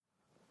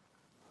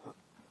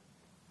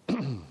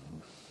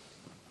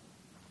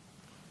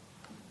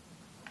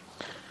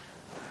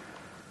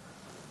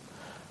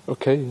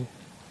Okay,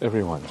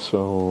 everyone,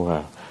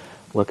 so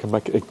welcome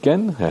back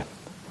again,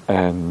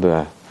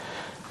 and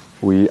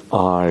we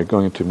are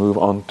going to move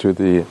on to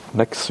the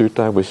next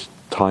sutta, which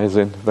ties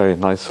in very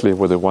nicely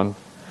with the one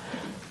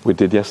we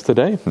did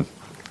yesterday.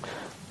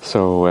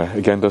 So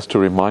again, just to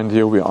remind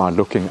you, we are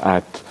looking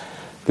at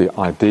the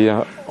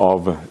idea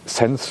of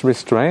sense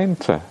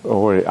restraint,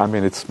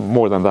 it's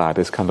more than that.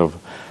 It's kind of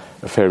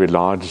a very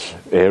large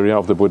area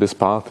of the Buddhist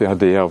path, the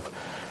idea of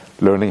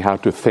learning how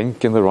to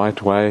think in the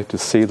right way, to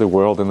see the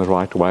world in the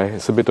right way.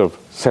 It's a bit of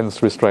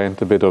sense restraint,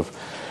 a bit of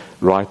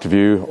right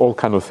view, all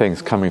kind of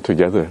things coming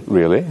together,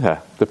 really.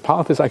 The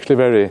path is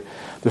actually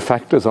the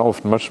factors are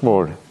often much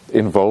more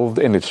involved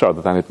in each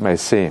other than it may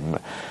seem.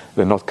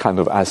 They're not kind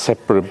of as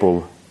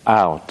separable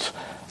out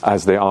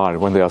as they are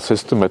when they are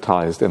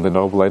systematized in the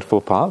Noble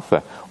Eightfold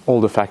Path.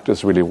 All the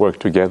factors really work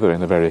together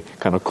in a very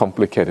kind of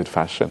complicated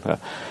fashion.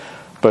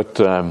 But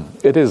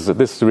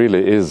this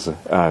really is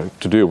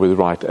to do with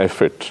right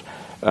effort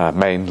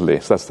mainly.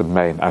 So that's the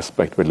main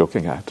aspect we're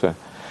looking at.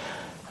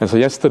 And so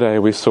yesterday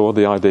we saw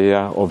the idea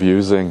of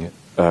using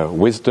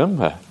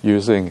wisdom,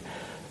 using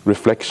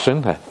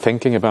reflection,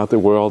 thinking about the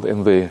world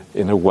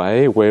in a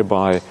way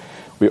whereby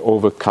we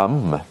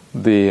overcome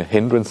the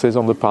hindrances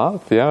on the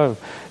path. Yeah,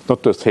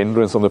 not just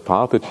hindrance on the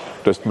path; it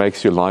just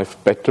makes your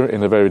life better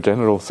in a very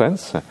general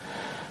sense.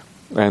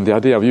 And the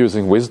idea of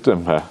using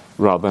wisdom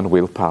rather than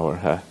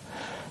willpower.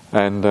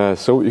 And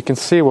so you can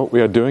see what we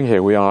are doing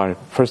here. We are,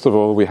 first of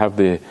all, we have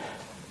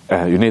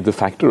you need the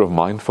factor of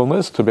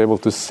mindfulness to be able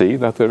to see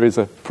that there is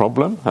a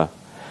problem.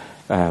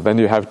 Then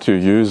you have to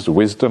use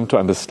wisdom to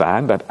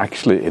understand that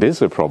actually it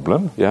is a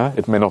problem. Yeah,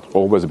 it may not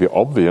always be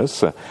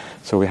obvious.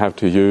 So we have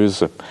to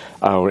use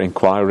our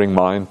inquiring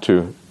mind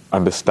to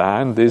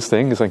understand these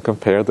things and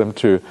compare them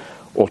to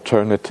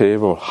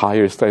alternative or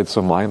higher states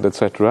of mind,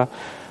 etc.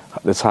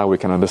 That's how we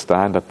can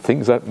understand that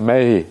things that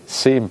may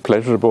seem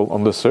pleasurable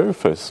on the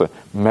surface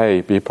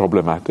may be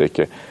problematic,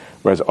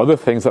 whereas other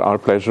things that are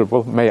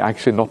pleasurable may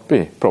actually not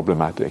be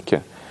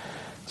problematic.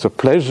 So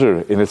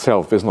pleasure in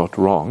itself is not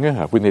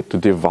wrong. We need to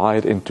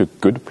divide into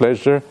good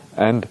pleasure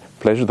and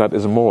pleasure that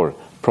is more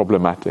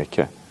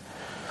problematic.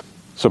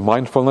 So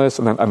mindfulness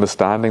and then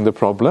understanding the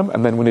problem,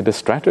 and then we need a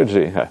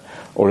strategy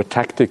or a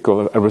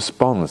tactical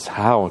response,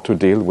 how to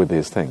deal with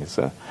these things.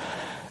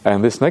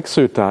 And this next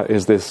sutta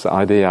is this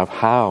idea of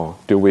how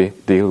do we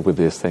deal with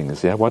these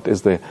things? Yeah, what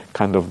is the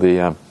kind of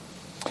the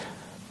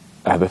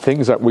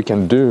things that we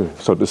can do,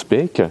 so to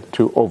speak,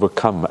 to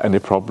overcome any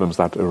problems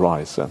that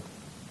arise?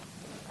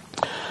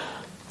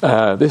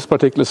 This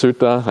particular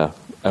sutta,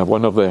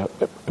 one of the,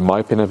 in my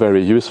opinion,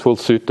 very useful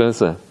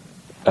suttas,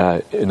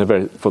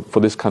 for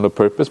this kind of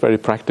purpose, very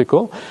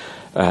practical,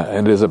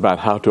 and it is about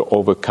how to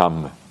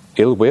overcome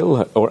ill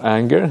will or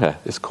anger.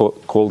 It's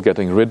called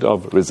getting rid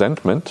of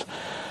resentment.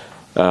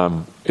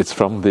 It's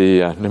from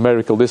the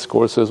Numerical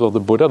Discourses of the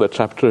Buddha, the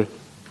chapter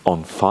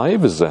on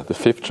fives, the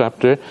fifth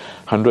chapter,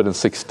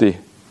 162nd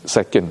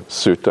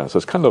sutta. So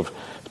it's kind of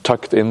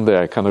tucked in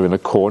there, kind of in a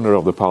corner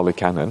of the Pali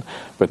Canon,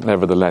 but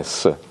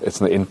nevertheless, it's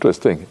an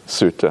interesting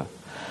sutta.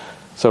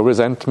 So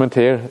resentment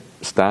here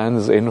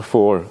stands in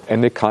for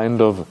any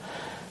kind of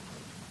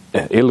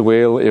ill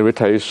will,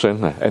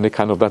 irritation, any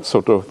kind of those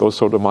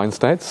sort of mind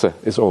states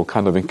is all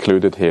kind of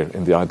included here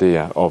in the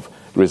idea of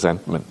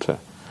resentment.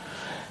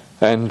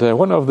 And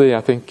one of the,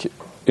 I think,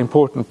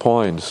 important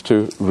points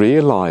to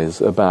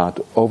realize about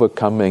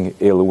overcoming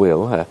ill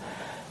will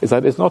is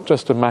that it's not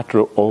just a matter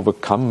of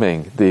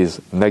overcoming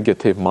these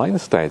negative mind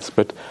states,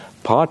 but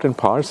part and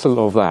parcel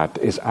of that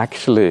is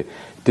actually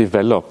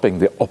developing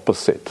the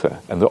opposite.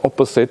 And the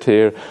opposite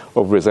here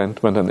of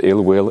resentment and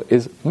ill will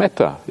is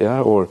metta,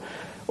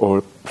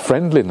 or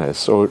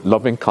friendliness, or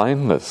loving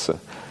kindness,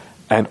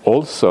 and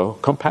also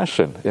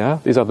compassion. Yeah,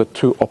 these are the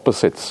two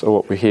opposites of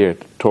what we hear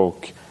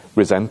talk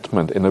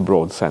resentment in a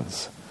broad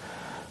sense.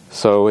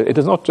 So it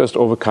is not just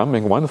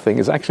overcoming one thing,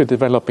 it's actually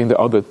developing the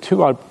other.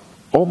 Two are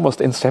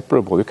almost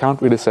inseparable. You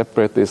can't really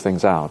separate these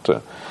things out.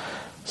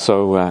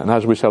 So, and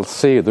as we shall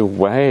see, the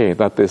way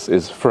that this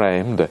is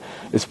framed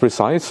is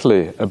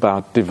precisely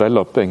about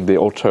developing the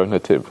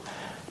alternative,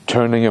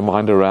 turning your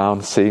mind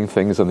around, seeing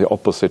things in the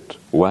opposite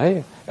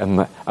way,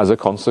 and as a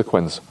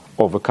consequence,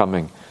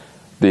 overcoming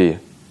the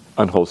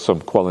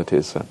unwholesome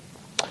qualities.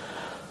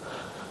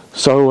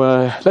 So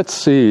let's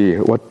see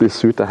what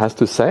this sutta has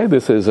to say.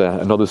 This is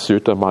another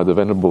sutta by the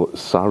Venerable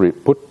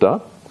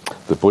Sariputta,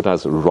 the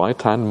Buddha's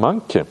right-hand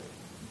monk.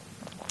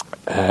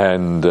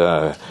 And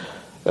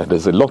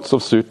there's lots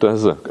of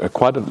suttas,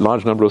 quite a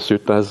large number of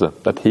suttas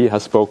that he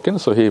has spoken,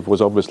 so he was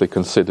obviously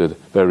considered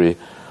very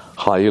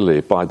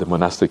highly by the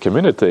monastic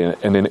community,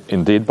 and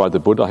indeed by the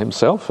Buddha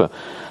himself.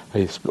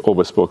 He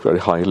always spoke very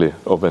highly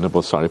of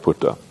Venerable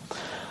Sariputta.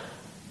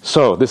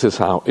 So this is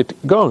how it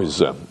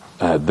goes.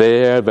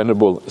 There,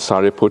 Venerable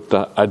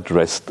Sariputta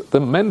addressed the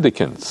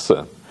mendicants.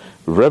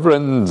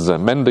 Reverends,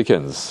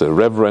 mendicants,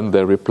 reverend,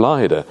 they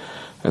replied. And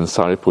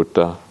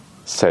Sariputta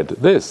said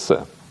this.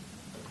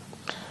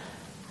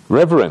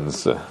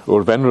 Reverends,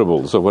 or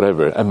venerables, or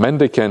whatever, a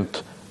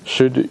mendicant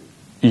should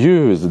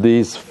use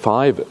these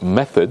 5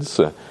 methods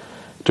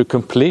to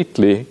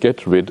completely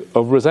get rid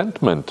of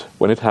resentment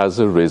when it has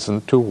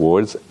arisen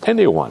towards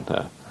anyone.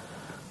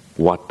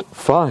 What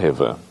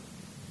 5?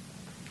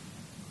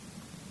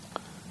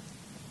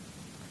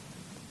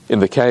 In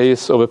the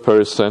case of a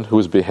person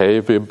whose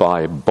behavior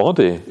by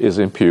body is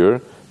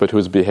impure, but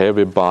whose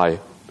behavior by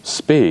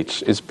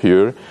speech is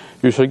pure,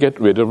 you should get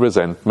rid of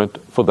resentment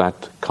for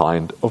that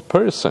kind of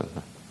person.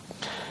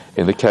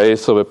 In the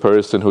case of a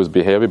person whose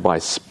behavior by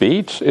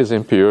speech is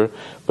impure,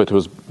 but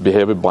whose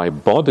behavior by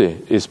body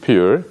is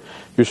pure,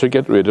 you should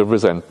get rid of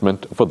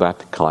resentment for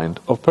that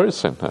kind of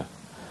person.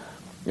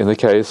 In the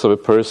case of a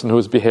person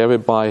whose behavior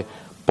by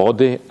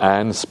body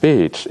and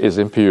speech is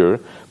impure,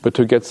 but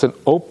who gets an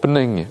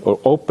opening or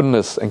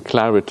openness and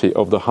clarity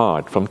of the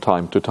heart from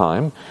time to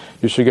time,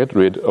 you should get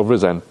rid of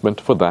resentment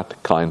for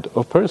that kind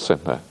of person.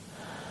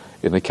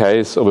 In the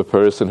case of a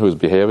person whose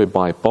behavior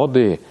by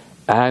body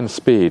and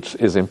speech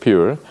is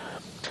impure,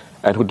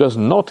 and who does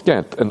not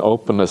get an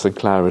openness and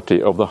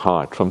clarity of the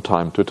heart from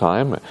time to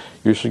time,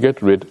 you should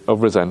get rid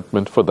of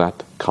resentment for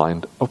that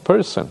kind of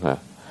person.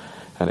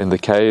 And in the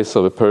case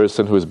of a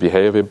person whose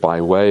behavior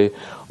by way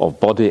of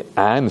body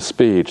and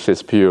speech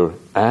is pure,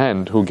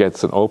 and who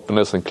gets an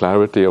openness and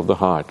clarity of the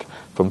heart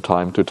from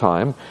time to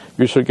time,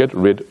 you should get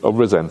rid of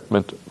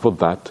resentment for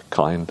that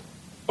kind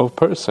of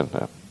person.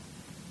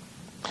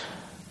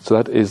 So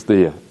that is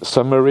the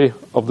summary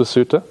of the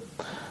sutta.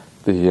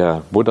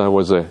 The Buddha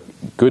was a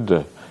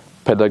good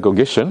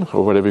pedagogician,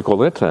 or whatever you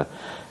call it,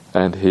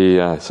 and he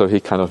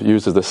kind of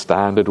uses the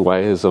standard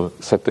ways of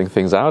setting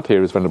things out.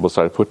 Here is Venerable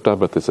Sariputta,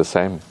 but it's the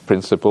same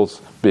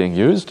principles being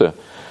used.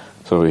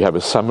 So you have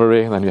a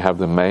summary, and then you have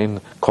the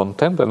main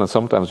content, and then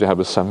sometimes you have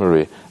a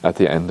summary at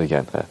the end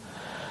again.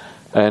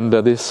 And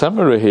this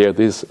summary here,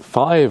 these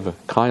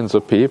 5 kinds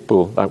of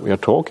people that we are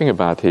talking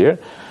about here,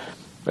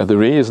 and the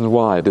reason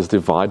why it is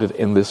divided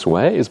in this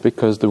way is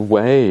because the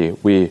way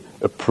we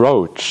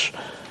approach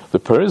the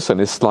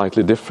person is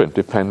slightly different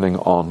depending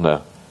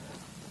on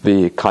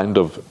the kind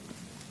of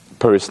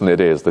person it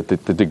is, the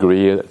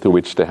degree to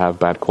which they have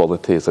bad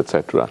qualities,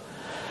 etc.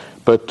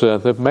 But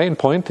the main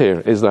point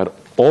here is that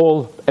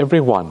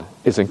everyone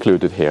is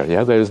included here.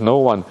 Yeah, there is no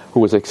one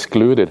who is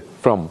excluded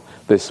from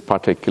this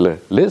particular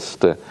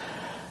list.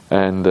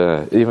 And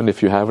even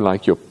if you have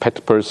like your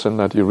pet person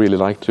that you really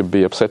like to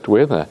be upset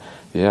with,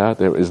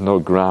 there is no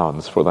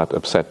grounds for that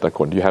upset.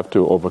 You have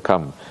to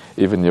overcome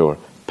even your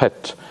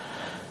pet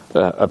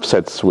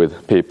upsets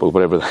with people,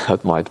 whatever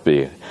that might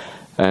be.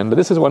 And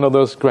this is one of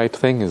those great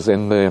things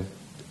in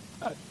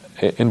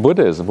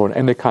Buddhism or in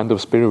any kind of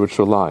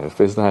spiritual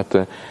life, is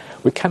that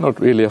we cannot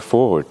really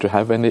afford to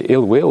have any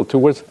ill will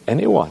towards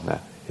anyone.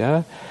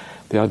 The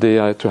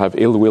idea to have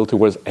ill will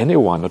towards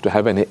anyone or to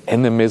have any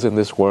enemies in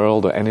this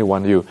world or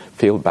anyone you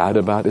feel bad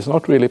about is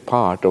not really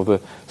part of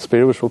the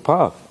spiritual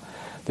path.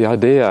 The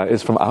idea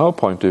is, from our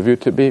point of view,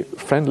 to be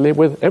friendly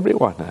with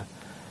everyone.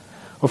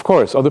 Of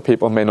course, other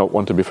people may not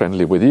want to be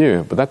friendly with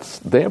you, but that's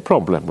their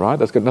problem, right?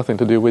 That's got nothing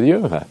to do with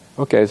you.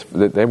 Okay,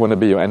 they want to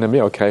be your enemy,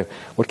 okay,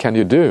 what can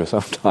you do?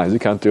 Sometimes you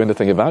can't do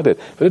anything about it,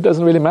 but it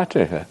doesn't really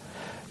matter.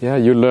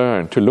 You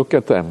learn to look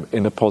at them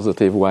in a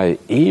positive way,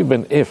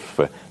 even if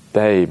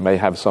they may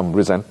have some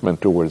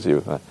resentment towards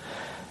you.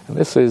 And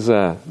this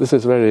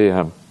is very,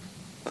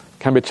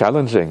 can be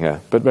challenging,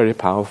 but very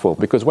powerful,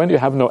 because when you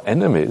have no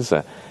enemies,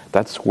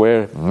 that's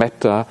where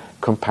metta,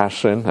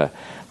 compassion,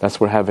 that's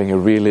where having a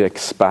really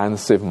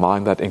expansive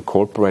mind that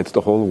incorporates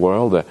the whole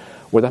world,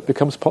 where that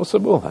becomes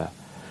possible.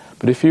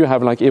 But if you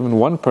have like even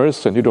one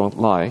person you don't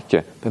like,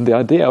 then the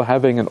idea of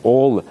having an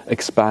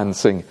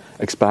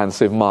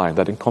all-expansive mind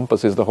that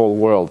encompasses the whole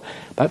world,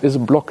 that is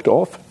blocked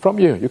off from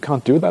you. You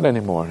can't do that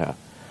anymore.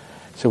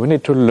 So we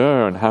need to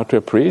learn how to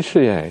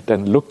appreciate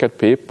and look at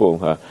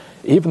people,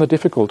 even the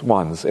difficult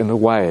ones, in a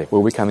way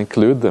where we can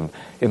include them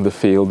in the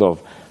field of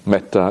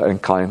metta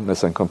and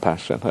kindness and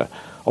compassion.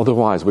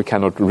 Otherwise, we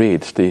cannot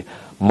reach the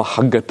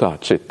mahagata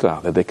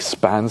citta, the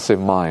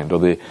expansive mind, or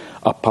the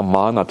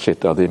appamana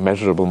citta, the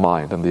immeasurable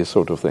mind, and these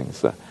sort of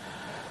things.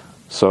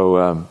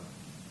 So,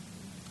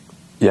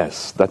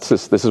 yes,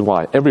 this is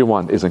why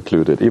everyone is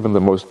included, even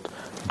the most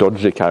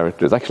dodgy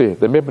characters. Actually,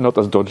 they're maybe not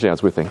as dodgy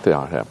as we think they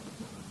are.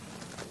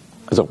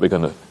 So we're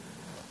going to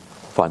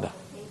find out.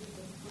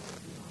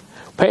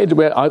 Page,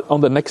 we're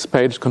on the next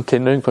page,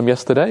 continuing from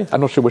yesterday.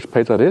 I'm not sure which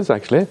page that is,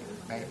 actually.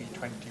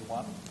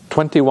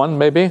 21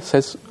 maybe,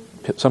 says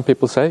some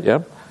people say,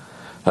 yeah.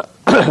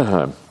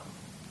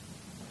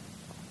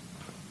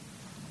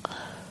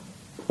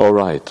 All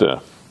right.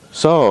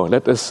 So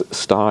let us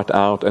start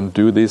out and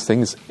do these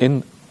things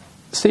in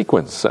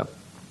sequence.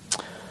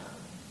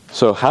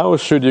 So how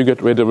should you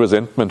get rid of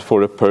resentment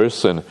for a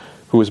person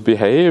whose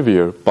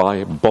behavior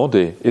by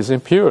body is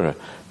impure,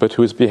 but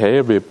whose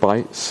behavior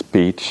by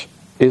speech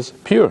is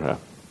pure?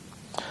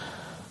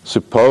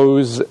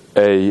 Suppose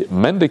a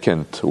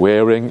mendicant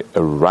wearing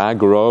a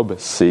rag robe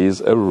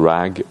sees a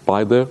rag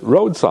by the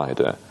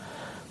roadside.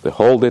 They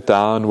hold it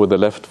down with the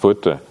left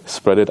foot,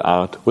 spread it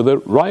out with the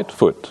right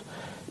foot,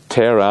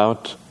 tear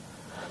out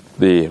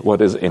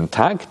what is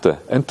intact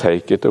and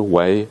take it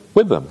away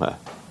with them.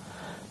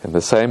 In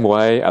the same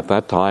way, at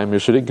that time, you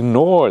should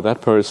ignore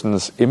that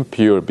person's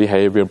impure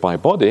behavior by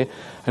body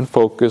and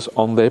focus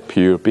on their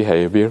pure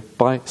behavior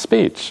by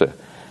speech.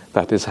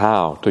 That is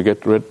how to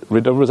get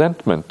rid of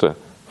resentment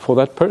for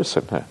that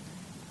person.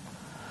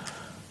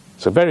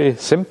 It's a very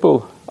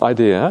simple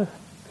idea,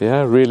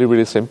 really,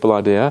 really simple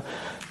idea.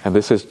 And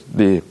this is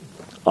the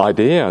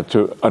idea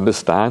to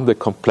understand the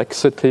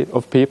complexity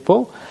of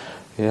people.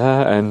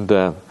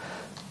 And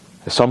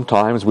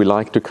sometimes we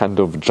like to kind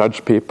of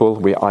judge people.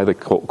 We either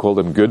call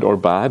them good or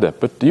bad,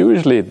 but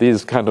usually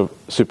these kind of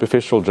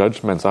superficial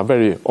judgments are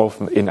very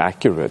often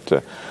inaccurate.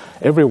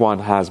 Everyone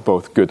has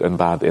both good and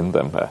bad in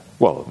them.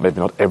 Well, maybe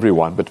not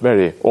everyone, but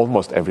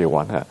almost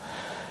everyone.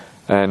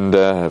 And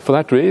for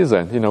that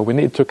reason, we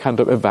need to kind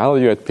of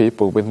evaluate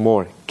people with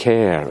more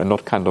care and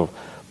not kind of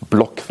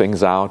block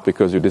things out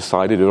because you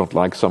decided you don't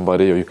like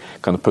somebody, or you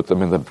kind of put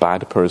them in the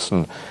bad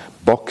person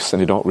box and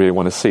you don't really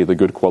want to see the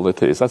good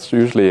qualities. That's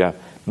usually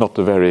not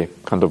a very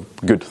kind of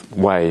good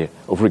way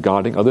of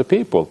regarding other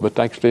people, but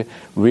actually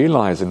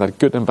realizing that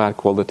good and bad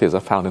qualities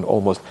are found in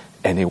almost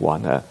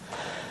anyone.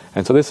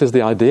 And so this is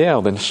the idea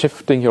of then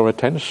shifting your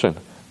attention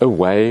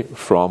away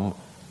from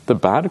the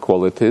bad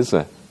qualities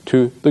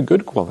to the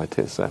good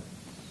qualities.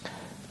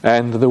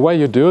 And the way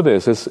you do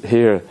this is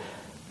here,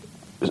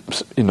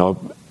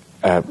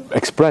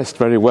 expressed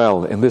very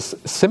well in this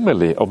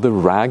simile of the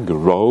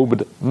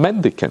rag-robed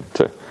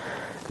mendicant.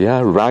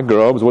 Rag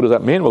robes, what does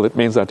that mean? Well, it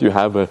means that you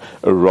have a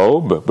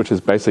robe which is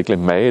basically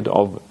made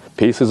of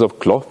pieces of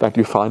cloth that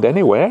you find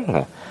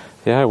anywhere.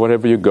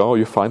 Wherever you go,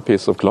 you find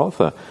pieces of cloth.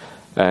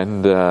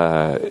 And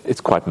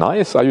it's quite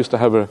nice. I used to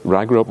have a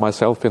rag robe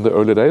myself in the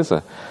early days.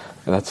 And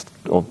that's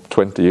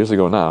 20 years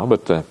ago now,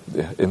 but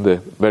in the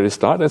very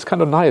start, it's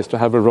kind of nice to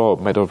have a robe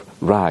made of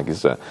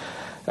rags.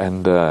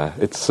 And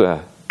it's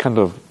kind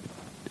of,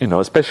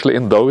 especially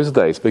in those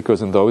days,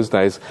 because in those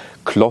days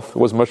cloth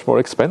was much more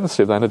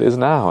expensive than it is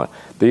now.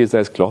 These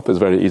days cloth is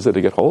very easy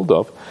to get hold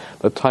of.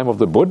 The time of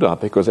the Buddha,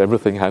 because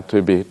everything had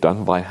to be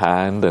done by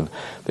hand and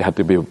they had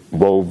to be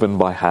woven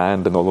by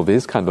hand and all of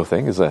these kind of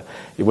things, it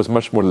was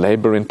much more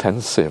labor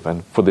intensive,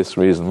 and for this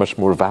reason much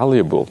more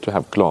valuable to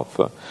have cloth.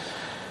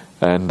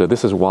 And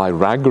this is why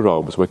rag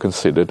robes were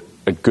considered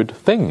a good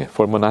thing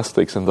for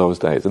monastics in those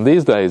days. In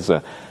these days,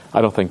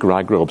 I don't think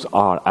rag robes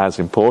are as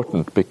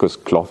important because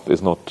cloth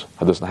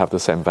doesn't have the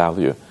same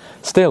value.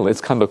 Still,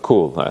 it's kind of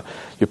cool.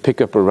 You pick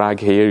up a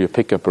rag here, you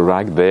pick up a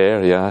rag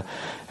there,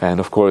 and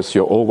of course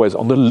you're always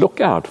on the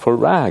lookout for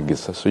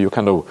rags. So you're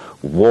kind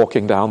of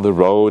walking down the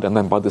road, and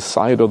then by the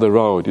side of the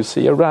road you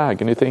see a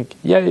rag, and you think,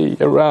 yay,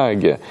 a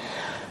rag.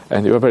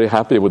 And you're very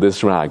happy with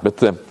this rag. But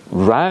the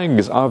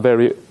rags are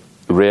very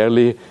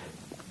rarely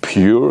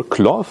pure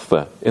cloth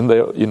in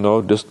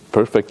the, just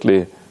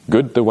perfectly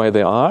good the way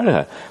they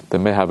are. They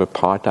may have a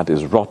part that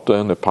is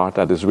rotten, a part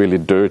that is really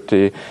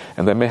dirty,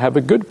 and they may have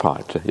a good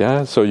part.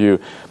 So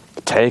you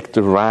take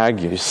the rag,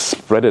 you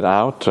spread it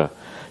out,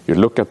 you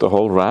look at the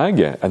whole rag,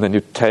 and then you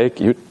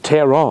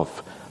tear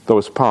off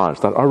those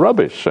parts that are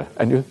rubbish,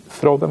 and you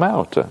throw them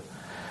out.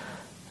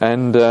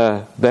 And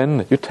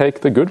then you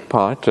take the good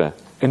part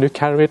and you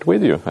carry it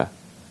with you.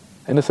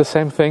 And it's the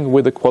same thing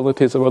with the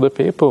qualities of other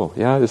people.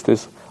 It's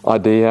this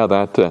idea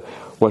that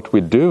what we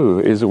do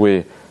is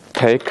we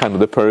take kind of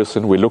the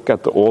person, we look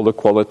at all the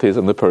qualities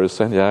in the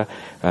person,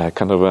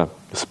 kind of a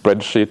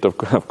spreadsheet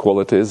of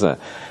qualities,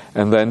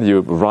 and then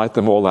you write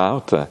them all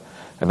out.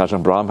 And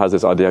Ajahn Brahm has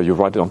this idea, you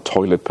write it on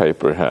toilet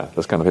paper.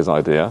 That's kind of his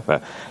idea.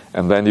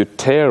 And then you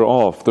tear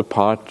off the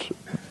part,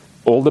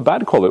 all the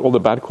bad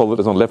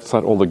qualities on the left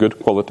side, all the good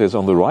qualities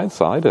on the right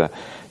side.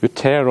 You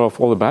tear off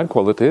all the bad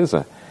qualities,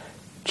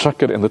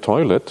 chuck it in the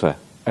toilet,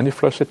 and you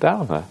flush it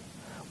down.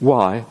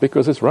 Why?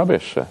 Because it's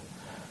rubbish.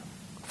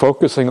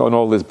 Focusing on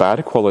all these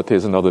bad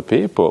qualities in other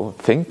people,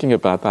 thinking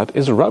about that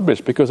is rubbish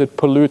because it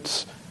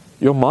pollutes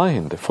your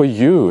mind. For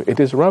you, it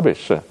is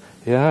rubbish.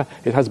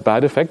 It has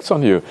bad effects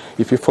on you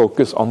if you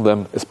focus on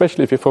them,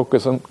 especially if you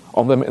focus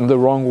on them in the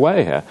wrong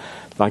way.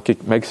 Like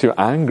it makes you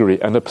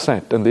angry and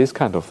upset and these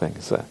kind of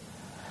things.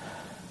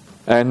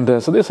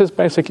 And so this is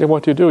basically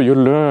what you do. You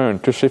learn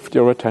to shift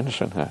your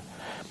attention.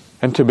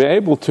 And to be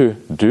able to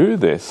do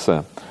this,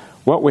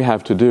 what we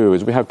have to do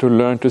is we have to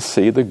learn to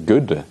see the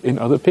good in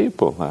other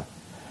people.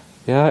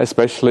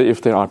 Especially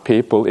if there are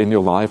people in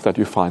your life that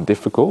you find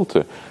difficult,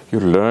 you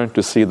learn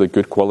to see the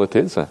good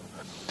qualities.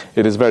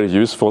 It is very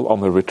useful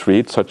on a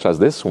retreat such as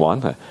this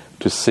one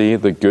to see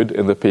the good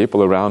in the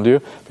people around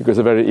you, because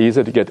it's very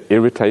easy to get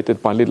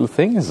irritated by little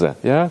things.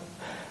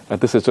 And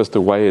this is just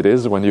the way it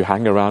is when you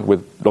hang around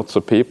with lots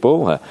of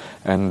people,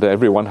 and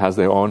everyone has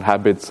their own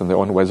habits and their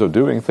own ways of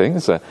doing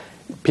things.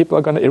 People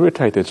are going to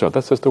irritate each other.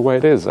 That's just the way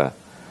it is. The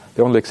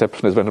only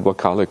exception is Venerable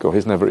Kaliko.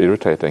 He's never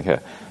irritating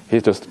here. He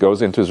just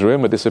goes into his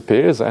room and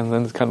disappears, and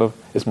then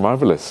it's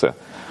marvelous.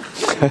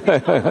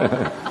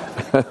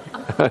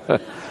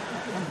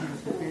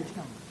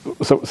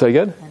 So say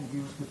again?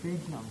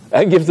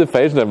 And gives the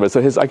page number. So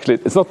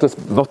it's not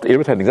just not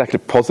irritating, it's actually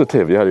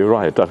positive. Yeah, you're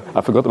right.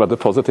 I forgot about the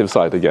positive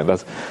side again.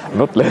 That's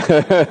not.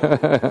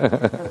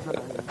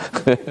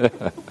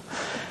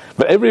 But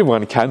But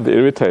everyone can be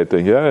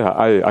irritating. Yeah,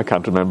 I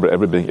can't remember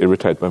ever being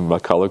irritated by my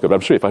colleague, but I'm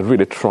sure if I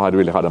really tried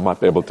really hard, I might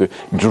be able to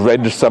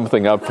dredge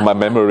something up from my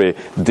memory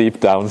deep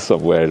down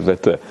somewhere.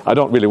 But I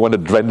don't really want to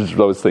dredge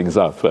those things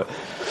up.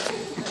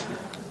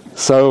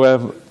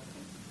 So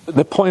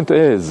the point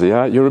is,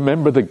 you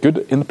remember the good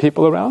in the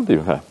people around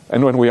you.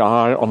 And when we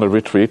are on a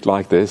retreat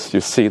like this,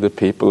 you see the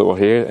people who are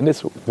here, and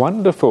it's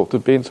wonderful to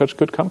be in such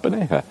good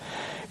company.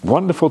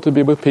 Wonderful to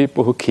be with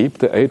people who keep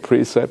the 8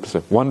 precepts.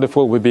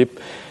 Wonderful to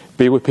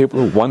be with people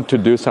who want to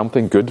do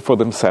something good for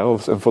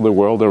themselves and for the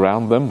world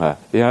around them.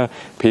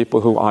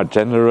 People who are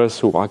generous,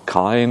 who are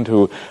kind,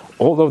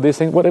 all of these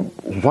things. What a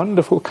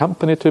wonderful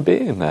company to be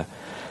in.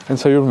 And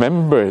so you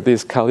remember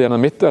these Kalyana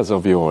Mittas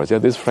of yours,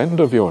 this friend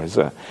of yours.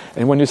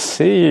 And when you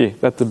see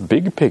that the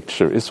big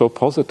picture is so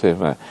positive,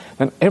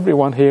 then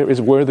everyone here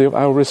is worthy of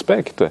our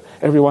respect.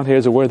 Everyone here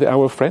is worthy of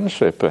our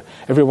friendship.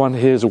 Everyone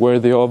here is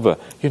worthy of,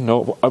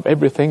 of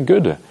everything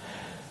good.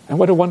 And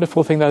what a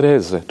wonderful thing that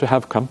is, to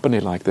have company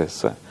like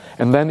this.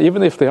 And then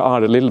even if they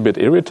are a little bit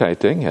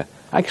irritating,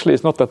 actually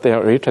it's not that they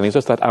are irritating, it's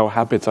just that our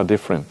habits are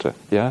different.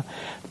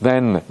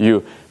 Then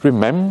you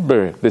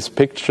remember this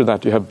picture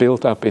that you have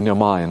built up in your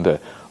mind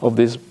of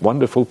these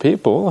wonderful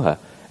people,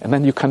 and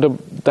then you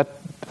that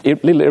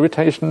little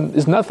irritation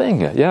is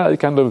nothing. It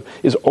kind of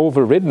is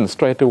overridden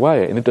straight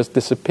away, and it just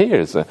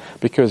disappears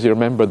because you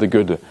remember the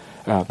good,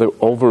 the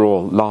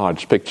overall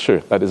large picture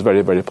that is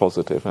very, very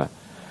positive.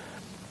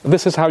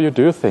 This is how you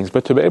do things,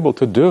 but to be able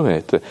to do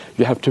it,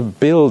 you have to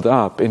build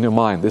up in your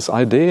mind this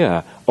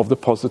idea of the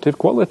positive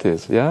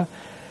qualities,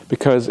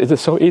 because it is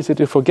so easy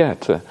to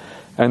forget.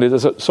 And it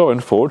is so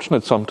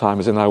unfortunate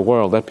sometimes in our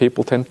world that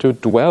people tend to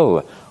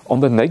dwell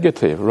on the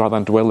negative rather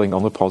than dwelling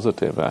on the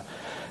positive.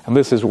 And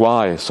this is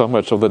why so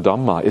much of the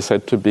Dhamma is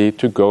said to be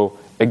to go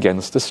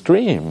against the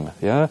stream.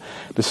 The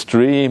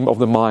stream of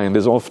the mind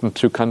is often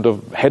to kind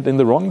of head in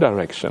the wrong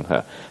direction.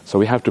 So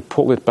we have to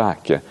pull it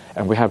back,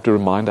 and we have to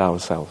remind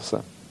ourselves.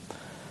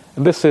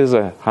 And this is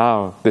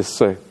how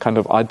this kind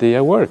of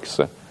idea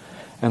works.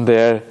 And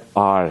there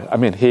are,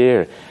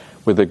 here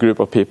with a group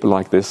of people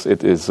like this,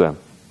 it is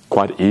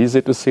quite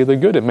easy to see the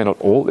good.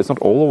 It's not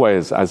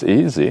always as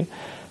easy,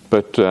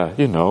 but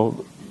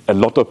a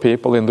lot of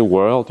people in the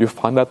world, you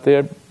find that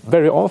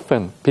very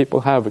often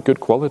people have good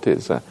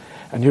qualities,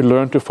 and you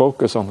learn to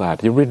focus on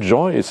that. You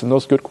rejoice in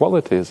those good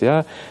qualities.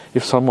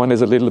 If someone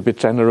is a little bit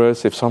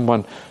generous, if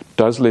someone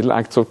does little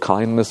acts of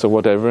kindness or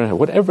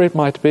whatever it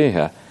might be,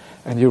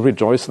 and you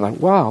rejoice in that.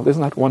 Wow,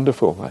 isn't that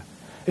wonderful?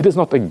 It is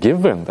not a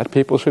given that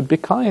people should be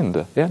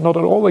kind. Not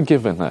at all a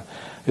given.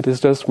 It is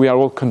just we are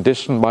all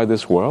conditioned by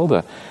this world,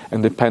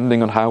 and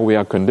depending on how we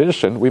are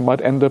conditioned, we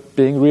might end up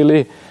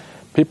being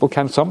people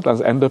can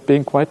sometimes end up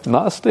being quite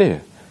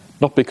nasty.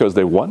 Not because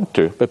they want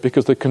to, but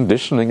because the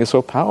conditioning is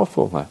so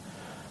powerful.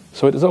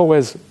 So it is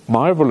always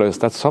marvelous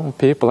that some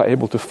people are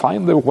able to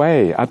find their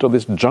way out of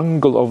this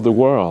jungle of the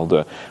world,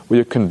 where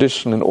you're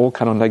conditioned in all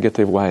kind of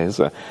negative ways,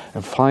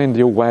 and find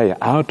your way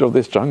out of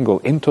this jungle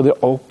into the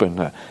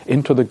open,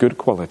 into the good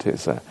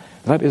qualities.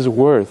 That is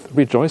worth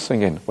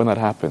rejoicing in when that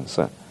happens.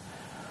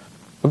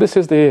 This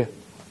is the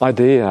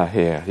idea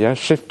here,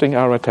 shifting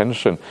our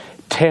attention.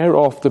 Tear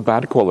off the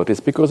bad qualities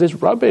because it's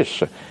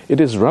rubbish. It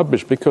is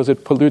rubbish because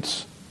it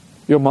pollutes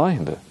your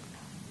mind.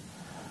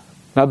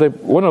 Now,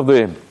 one of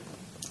the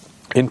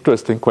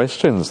interesting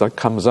questions that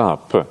comes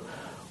up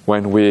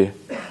when we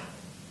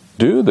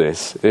do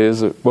this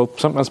is,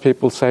 sometimes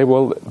people say,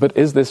 but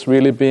is this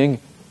really being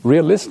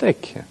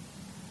realistic?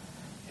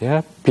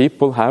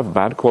 People have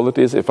bad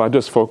qualities. If I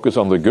just focus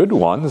on the good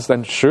ones,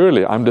 then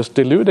surely I'm just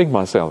deluding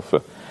myself.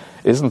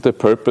 Isn't the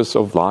purpose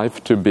of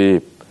life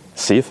to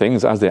see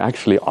things as they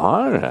actually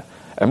are?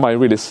 Am I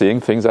really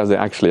seeing things as they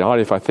actually are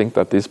if I think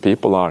that these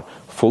people are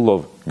full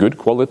of good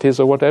qualities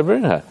or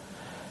whatever?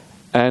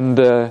 And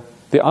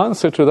the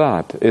answer to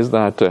that is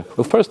that,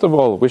 first of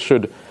all, we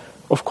should,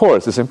 of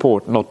course, it's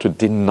important not to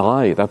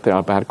deny that there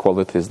are bad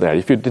qualities there.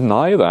 If you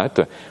deny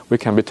that, we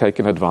can be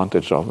taken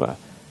advantage of. So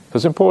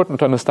it's important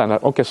to understand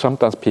that,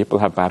 sometimes people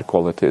have bad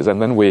qualities, and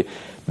then we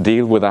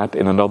deal with that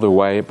in another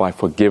way by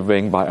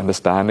forgiving, by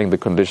understanding the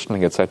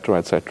conditioning, etc.,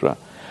 etc.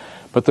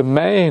 But the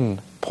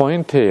main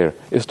point here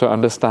is to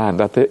understand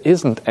that there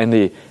isn't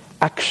any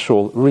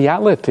actual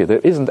reality. There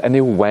isn't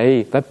any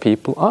way that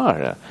people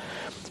are.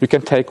 You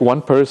can take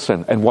one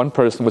person, and one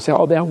person will say,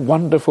 they are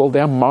wonderful, they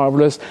are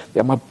marvelous, they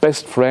are my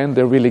best friend,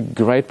 they're a really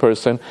great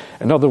person.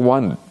 Another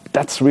one,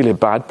 that's really a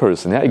bad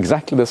person.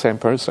 Exactly the same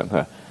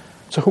person.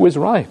 So who is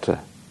right?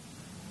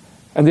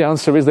 And the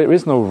answer is there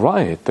is no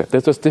right.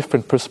 There's just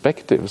different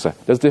perspectives.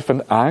 There's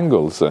different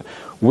angles.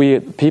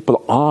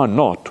 People are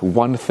not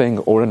one thing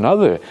or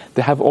another.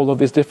 They have all of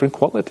these different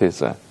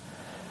qualities.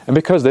 And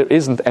because there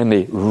isn't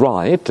any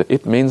right,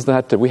 it means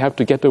that we have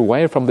to get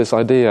away from this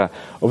idea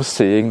of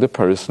seeing the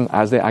person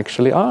as they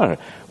actually are.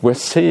 We're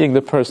seeing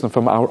the person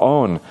from our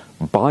own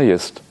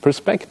biased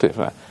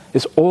perspective.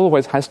 It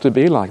always has to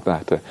be like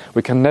that.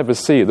 We can never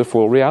see the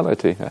full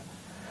reality.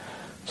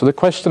 So the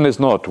question is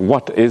not,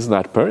 what is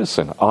that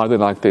person? Are they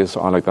like this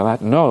or like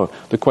that? No,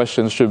 the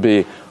question should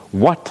be,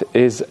 what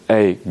is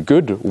a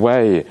good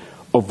way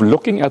of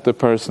looking at the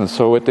person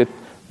so it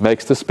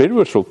makes the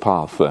spiritual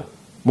path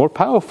more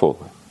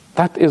powerful.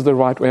 That is the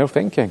right way of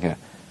thinking.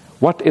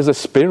 What is a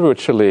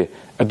spiritually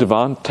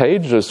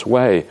advantageous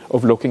way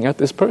of looking at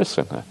this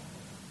person?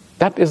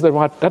 That is the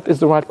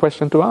right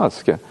question to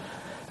ask.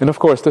 And of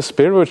course, the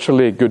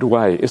spiritually good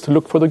way is to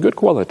look for the good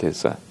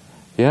qualities.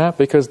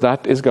 Because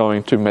that is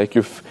going to make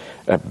you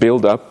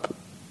build up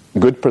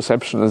good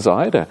perception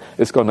inside.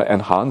 It's going to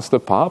enhance the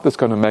path. It's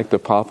going to make the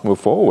path move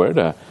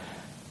forward.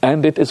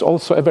 And it is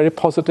also a very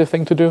positive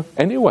thing to do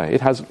anyway.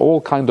 It has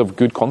all kind of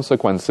good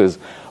consequences,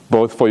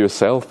 both for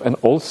yourself and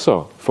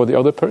also for the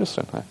other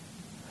person.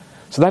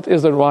 So that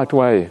is the right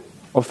way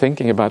of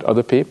thinking about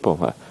other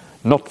people.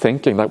 Not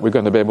thinking that we're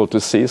going to be able to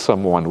see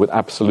someone with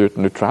absolute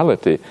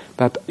neutrality.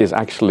 That is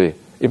actually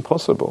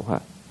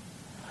impossible.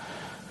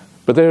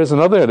 But there's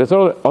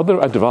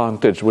other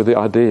advantage with the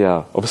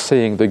idea of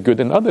seeing the good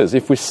in others.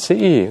 If we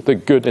see the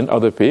good in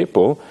other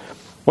people,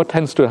 what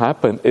tends to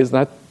happen is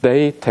that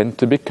they tend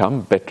to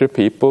become better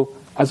people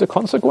as a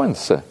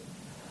consequence.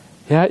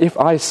 If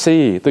I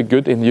see the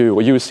good in you,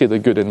 or you see the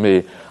good in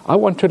me, I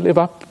want to live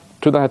up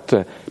to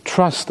that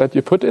trust that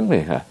you put in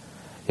me.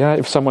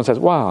 If someone says,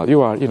 wow,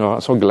 you are,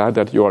 I'm so glad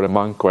that you are a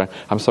monk, or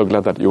I'm so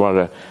glad that you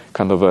are a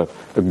kind of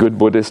a good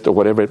Buddhist, or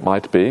whatever it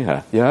might be.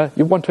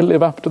 You want to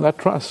live up to that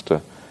trust.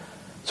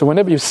 So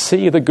whenever you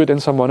see the good in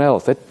someone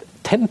else, they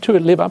tend to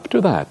live up to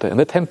that, and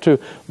they tend to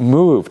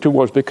move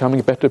towards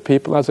becoming better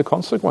people as a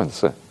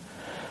consequence.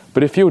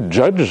 But if you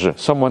judge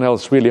someone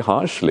else really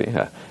harshly,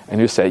 and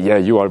you say,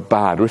 you are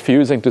bad,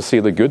 refusing to see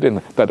the good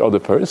in that other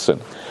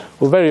person,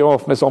 well, very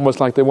often it's almost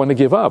like they want to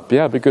give up,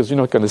 because you're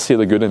not going to see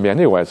the good in me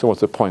anyway, so what's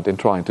the point in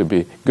trying to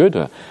be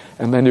good?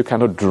 And then you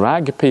kind of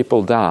drag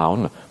people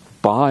down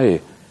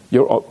by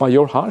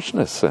your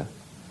harshness.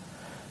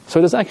 So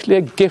there's actually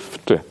a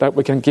gift that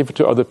we can give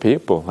to other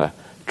people,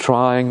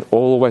 trying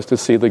always to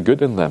see the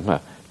good in them,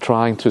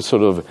 trying to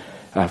sort of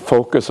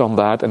focus on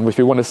that. And if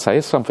you want to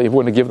say something, if you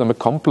want to give them a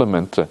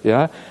compliment,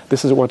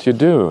 this is what you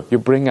do. You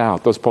bring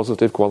out those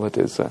positive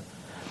qualities.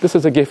 This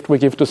is a gift we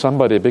give to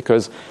somebody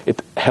because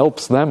it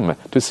helps them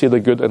to see the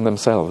good in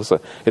themselves.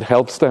 It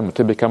helps them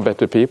to become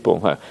better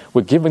people.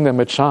 We're giving them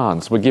a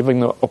chance. We're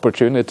giving them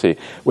opportunity.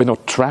 We're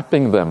not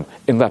trapping them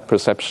in that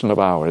perception of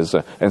ours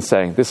and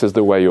saying, this is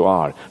the way you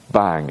are.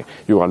 Bang,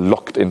 you are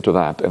locked into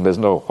that and there's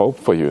no hope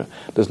for you.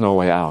 There's no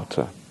way out.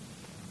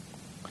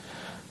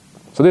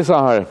 So these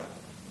are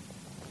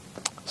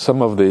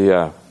some of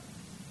the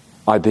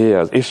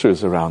ideas,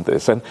 issues around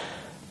this. And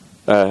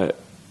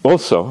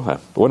also,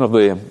 one of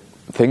the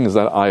things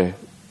that I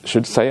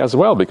should say as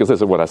well, because this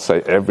is what I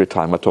say every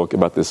time I talk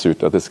about this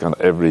sutta, this kind of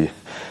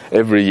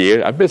every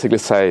year. I basically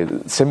say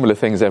similar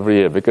things every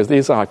year because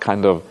these are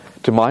kind of,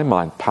 to my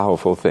mind,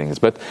 powerful things.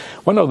 But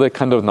one of the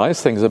kind of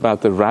nice things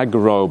about the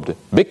rag-robed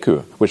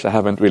bhikkhu, which I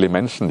haven't really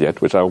mentioned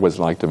yet, which I always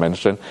like to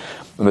mention,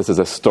 and this is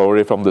a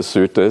story from the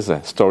suttas,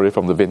 a story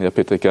from the Vinaya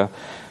Pitaka.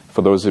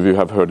 For those of you who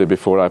have heard it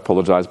before, I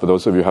apologize, but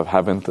those of you who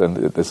haven't, and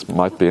this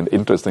might be an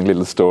interesting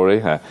little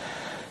story.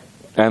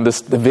 And the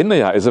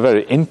Vinaya is a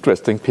very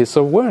interesting piece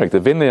of work. The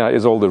Vinaya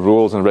is all the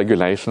rules and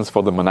regulations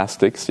for the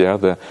monastics,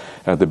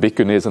 the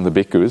bhikkhunis and the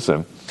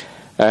bhikkhus.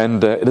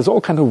 And it is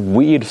all kind of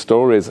weird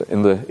stories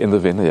in the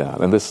Vinaya,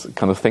 and this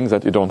kind of things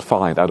that you don't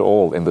find at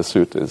all in the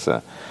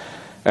suttas.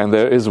 And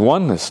there is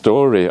one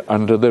story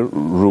under the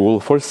rule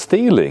for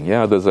stealing.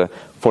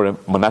 For a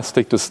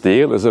monastic to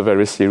steal is a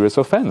very serious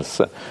offense.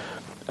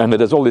 And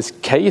there's all these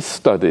case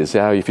studies,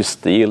 if you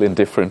steal in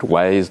different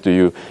ways, do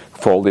you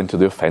fall into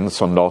the offense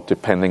or not,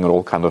 depending on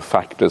all kind of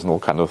factors and all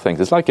kind of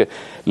things. It's like a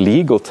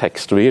legal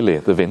text, really,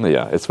 the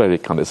Vinaya. It's very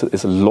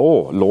it's a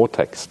law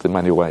text in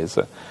many ways.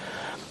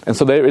 And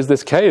so there is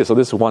this case of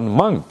this one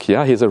monk,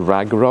 he's a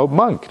rag-robe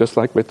monk, just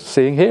like we're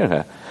seeing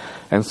here.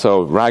 And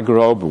so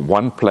rag-robe,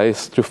 one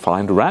place to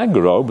find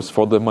rag-robes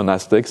for the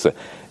monastics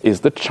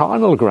is the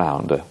charnel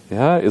ground.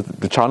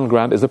 The charnel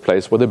ground is a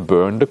place where they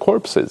burn the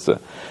corpses.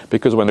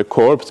 Because when a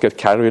corpse gets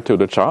carried to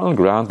the charnel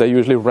ground, they're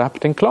usually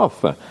wrapped in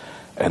cloth.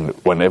 And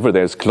whenever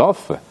there's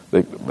cloth,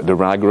 the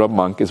rag-robe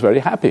monk is very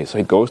happy. So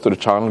he goes to the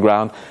charnel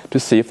ground to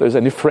see if there's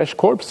any fresh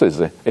corpses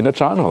in the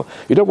charnel.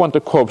 You don't want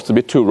the corpse to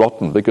be too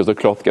rotten because the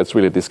cloth gets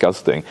really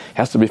disgusting. It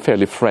has to be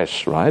fairly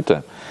fresh, right?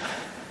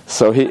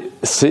 So he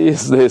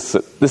sees this.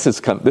 This is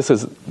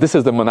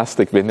the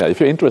monastic Vinaya. If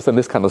you're interested in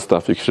this kind of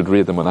stuff, you should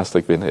read the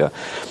monastic Vinaya.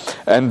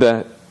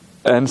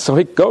 And so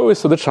he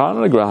goes to the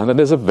charnel ground, and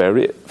there's a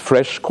very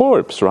fresh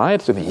corpse,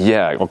 right?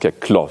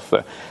 And cloth.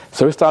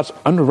 So he starts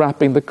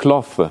unwrapping the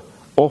cloth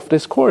off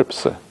this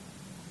corpse.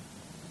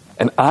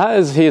 And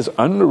as he is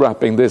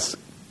unwrapping this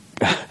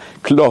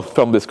cloth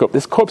from this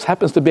corpse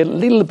happens to be a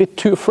little bit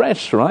too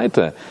fresh, right?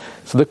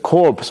 So the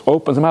corpse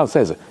opens his mouth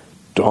and says,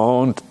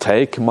 "Don't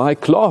take my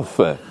cloth."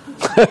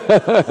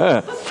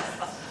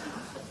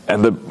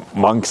 And the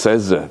monk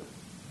says,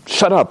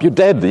 "Shut up! You're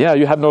dead.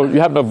 You have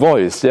no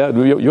voice.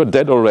 You're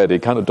dead already.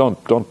 Kind of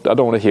I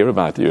don't want to hear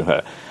about you."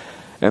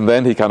 And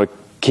then he kind of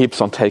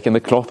keeps on taking the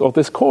cloth off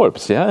this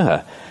corpse.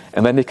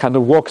 And then he kind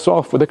of walks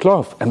off with the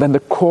cloth, and then the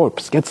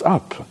corpse gets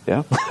up,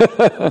 yeah?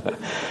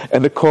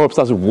 And the corpse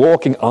starts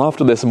walking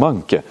after this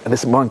monk, and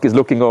this monk is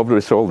looking over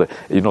his shoulder.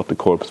 You're not the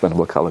corpse,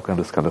 Venerable Kalle, I'm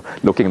just kind of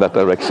looking in that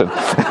direction.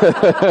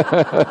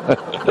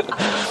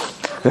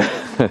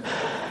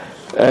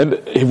 And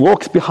he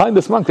walks behind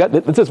this monk.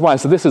 This is why,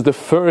 so this is the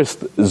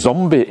first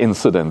zombie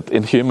incident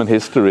in human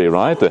history,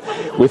 right?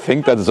 We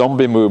think that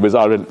zombie movies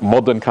are a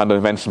modern kind of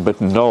invention, but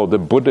no, the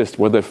Buddhists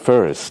were the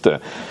first. This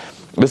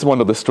is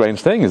one of the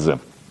strange things.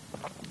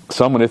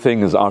 So many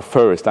things are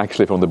first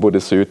actually from the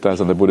Buddhist suttas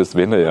and the Buddhist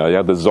Vinaya.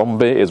 Yeah, the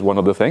zombie is one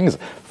of the things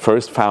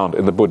first found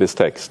in the Buddhist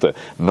text,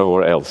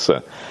 nowhere else.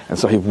 And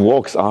so he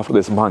walks after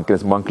this monk, and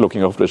this monk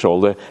looking over the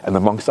shoulder, and the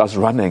monk starts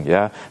running.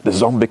 Yeah, the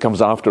zombie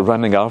comes after,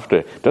 running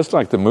after, just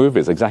like the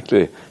movies,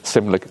 exactly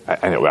similar.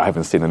 Anyway, I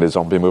haven't seen any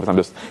zombie movies. I'm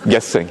just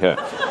guessing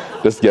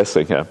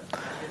here,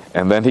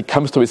 And then he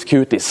comes to his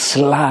cute, he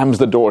slams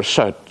the door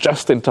shut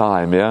just in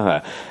time,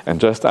 yeah. And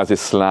just as he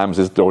slams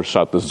his door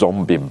shut, the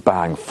zombie,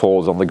 bang,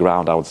 falls on the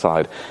ground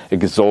outside,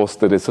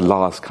 exhausted its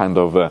last kind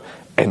of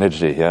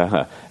energy,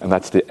 yeah. And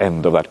that's the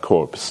end of that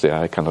corpse,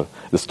 yeah. Kind of,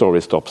 the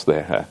story stops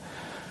there.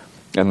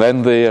 And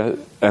then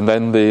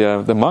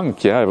the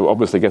monk, yeah,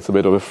 obviously gets a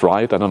bit of a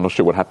fright. I'm not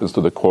sure what happens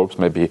to the corpse.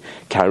 Maybe he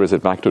carries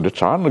it back to the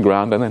charnel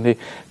ground, and then he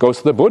goes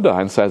to the Buddha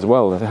and says,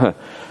 "Well,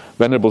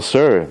 Venerable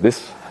Sir,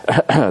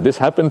 this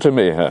happened to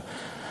me."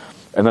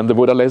 And then the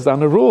Buddha lays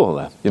down a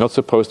rule. You're not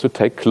supposed to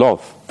take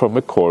cloth from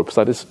a corpse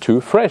that is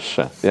too fresh.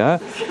 Yeah,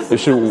 you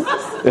should.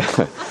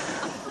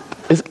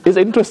 It's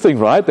interesting,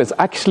 right? There's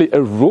actually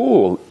a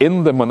rule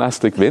in the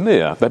monastic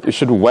Vinaya that you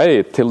should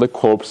wait till the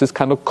corpse is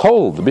kind of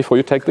cold before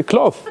you take the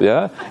cloth.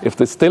 Yeah, if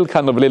there's still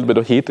kind of a little bit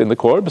of heat in the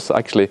corpse,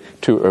 actually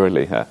too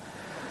early. Yeah?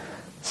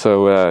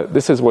 So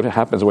this is what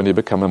happens when you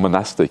become a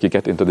monastic. You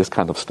get into this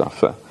kind of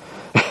stuff.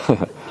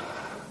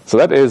 So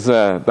that is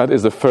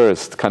the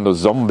first kind of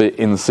zombie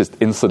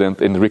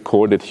incident in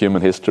recorded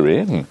human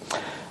history.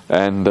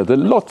 And there are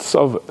lots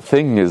of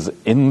things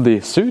in the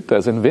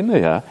suttas in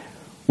Vinaya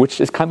which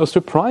is kind of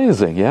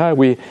surprising. Yeah,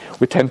 we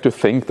tend to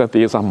think that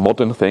these are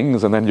modern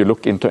things, and then you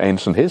look into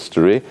ancient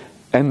history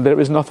and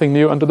there is nothing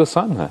new under the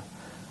sun.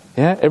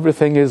 Yeah,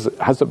 everything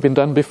has been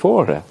done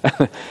before.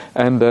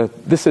 And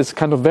this is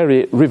kind of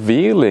very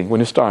revealing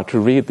when you start to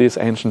read these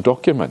ancient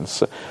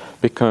documents,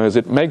 because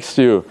it makes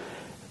you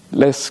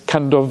less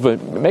kind of,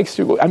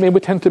 we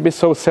tend to be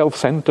so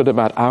self-centered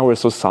about our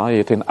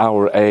society and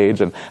our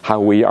age and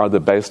how we are the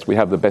best, we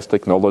have the best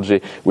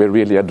technology, we're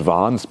really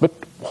advanced. But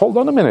hold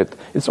on a minute,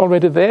 it's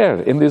already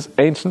there in these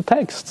ancient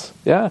texts.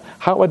 Yeah,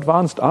 how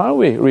advanced are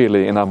we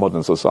really in our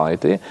modern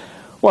society?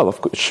 Well,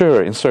 of course,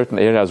 sure, in certain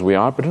areas we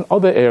are, but in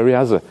other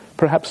areas,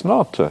 perhaps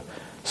not.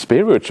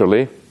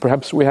 Spiritually,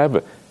 perhaps we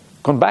have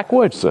gone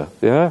backwards,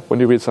 when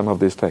you read some of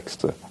these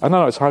texts. I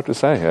know it's hard to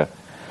say.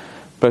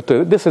 But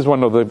this is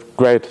one of the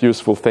great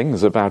useful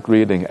things about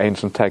reading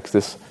ancient texts,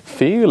 this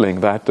feeling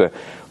that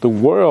the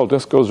world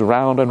just goes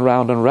round and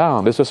round and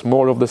round. It's just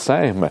more of the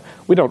same.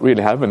 We don't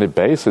really have any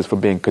basis for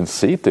being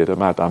conceited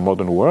about our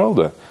modern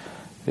world.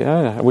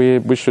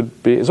 We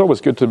should be. It's always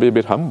good to be a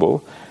bit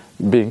humble.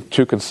 Being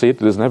too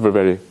conceited is never a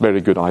very,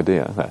 very good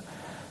idea.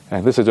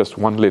 And this is just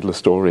one little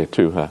story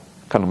to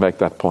kind of make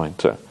that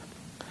point. And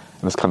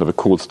it's kind of a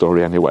cool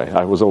story anyway.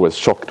 I was always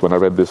shocked when I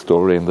read this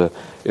story in the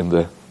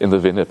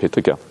Vinaya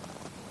Pitaka.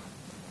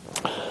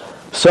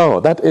 So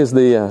that is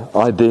the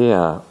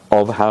idea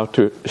of how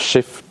to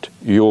shift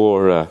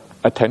your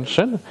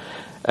attention,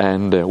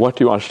 and what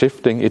you are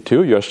shifting it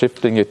to. You are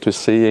shifting it to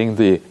seeing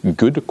the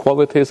good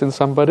qualities in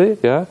somebody,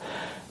 yeah.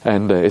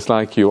 And it's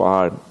like you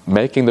are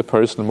making the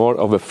person more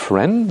of a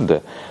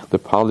friend. The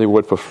Pali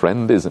word for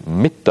friend is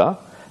mitta,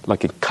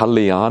 like a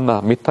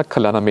kalyana. Mitta,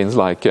 kalyana means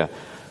like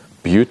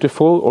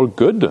beautiful or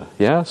good,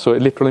 yeah. So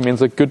it literally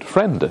means a good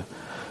friend.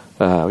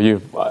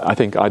 I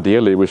think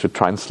ideally we should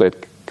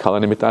translate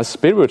Kalanimitta as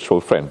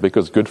spiritual friend,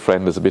 because good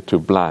friend is a bit too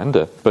bland,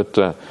 but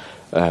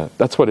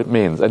that's what it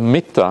means. And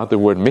mitta, the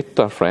word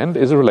mitta, friend,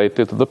 is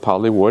related to the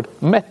Pali word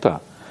metta.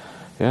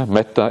 Yeah,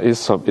 metta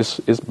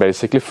is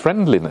basically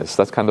friendliness.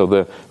 That's kind of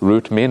the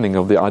root meaning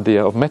of the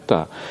idea of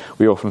metta.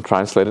 We often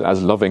translate it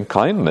as loving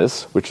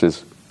kindness, which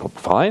is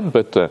fine,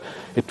 but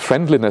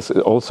friendliness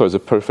also is a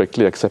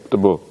perfectly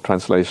acceptable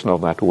translation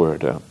of that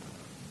word.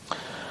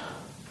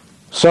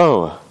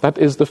 So that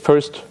is the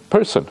first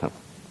person.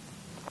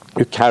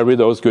 You carry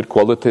those good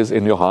qualities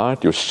in your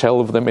heart, you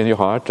shelve them in your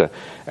heart,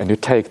 and you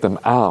take them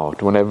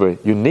out whenever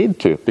you need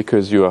to,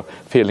 because you are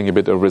feeling a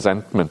bit of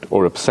resentment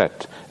or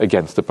upset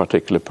against a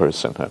particular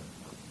person.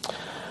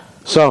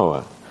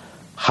 So,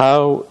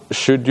 how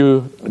should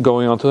you,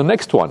 going on to the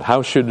next one,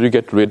 how should you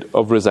get rid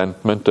of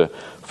resentment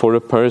for a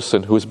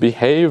person whose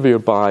behavior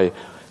by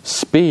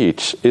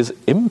speech is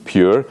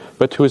impure,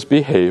 but whose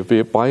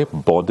behavior by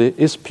body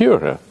is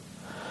pure?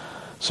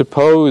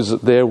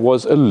 Suppose there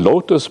was a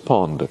lotus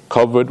pond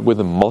covered with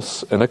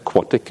moss and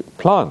aquatic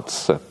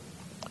plants.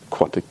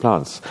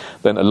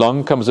 Then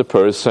along comes a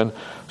person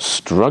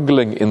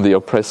struggling in the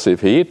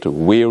oppressive heat,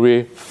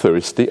 weary,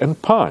 thirsty,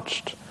 and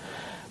parched.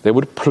 They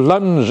would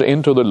plunge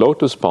into the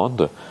lotus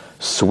pond,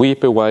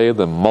 sweep away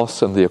the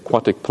moss and the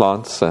aquatic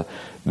plants,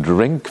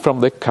 drink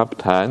from their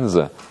cupped hands,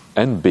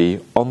 and be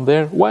on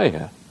their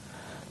way.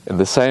 In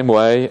the same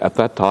way, at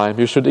that time,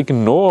 you should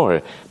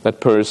ignore that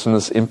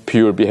person's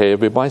impure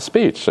behavior by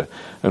speech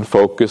and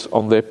focus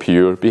on their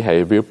pure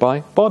behavior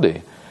by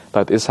body.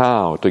 That is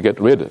how to get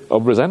rid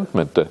of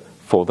resentment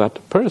for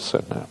that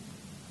person.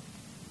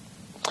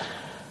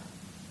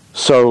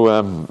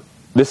 So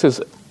this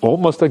is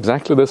almost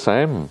exactly the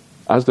same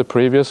as the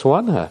previous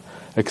one,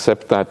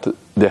 except that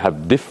they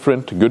have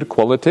different good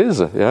qualities.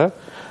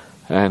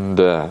 And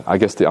I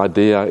guess the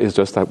idea is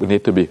just that we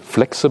need to be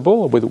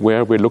flexible with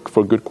where we look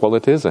for good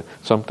qualities.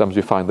 Sometimes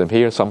you find them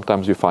here,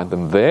 sometimes you find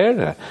them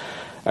there.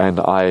 And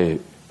I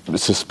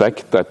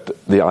suspect that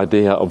the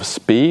idea of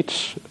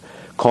speech,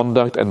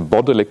 conduct and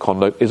bodily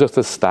conduct is just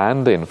a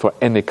stand-in for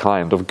any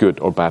kind of good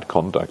or bad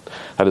conduct.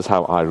 That is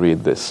how I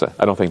read this.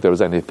 I don't think there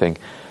is anything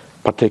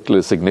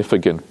particularly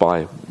significant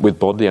with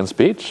body and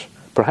speech.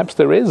 Perhaps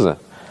there is.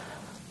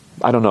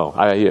 I don't know.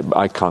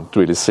 I can't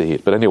really see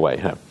it. But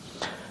anyway.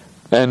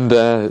 And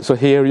so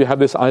here you have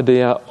this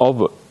idea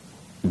of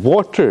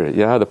water,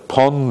 the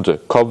pond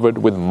covered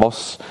with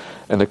moss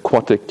and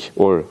aquatic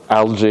or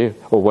algae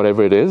or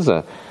whatever it is.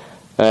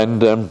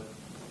 And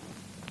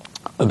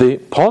the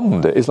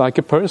pond is like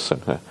a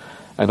person.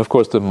 And of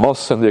course the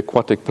moss and the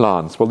aquatic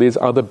plants, well, these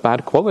are the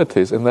bad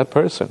qualities in that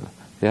person.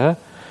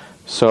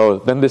 So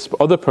then this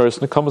other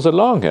person comes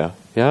along,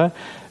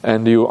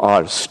 and you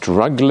are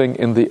struggling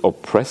in the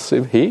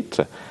oppressive heat.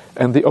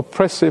 And the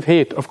oppressive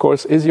heat, of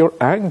course, is your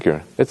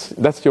anger.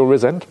 That's your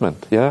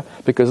resentment,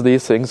 because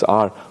these things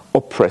are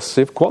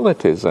oppressive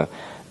qualities,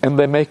 and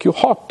they make you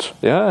hot.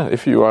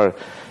 If you are,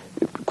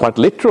 quite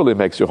literally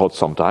makes you hot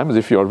sometimes.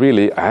 If you are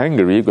really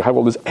angry, you have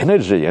all this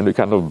energy and you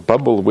kind of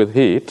bubble with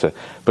heat.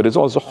 But it's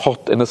also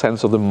hot in the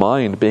sense of the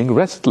mind being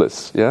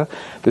restless.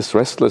 This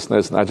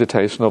restlessness and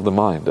agitation of the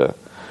mind.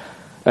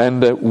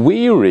 And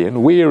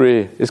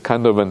weary is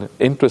kind of an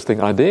interesting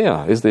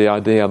idea, is the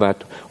idea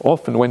that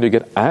often when you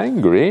get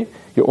angry,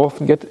 you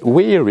often get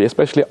weary,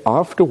 especially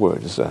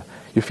afterwards.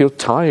 You feel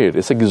tired,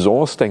 it's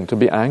exhausting to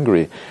be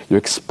angry. You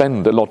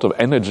expend a lot of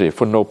energy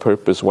for no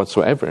purpose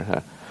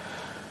whatsoever.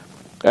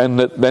 And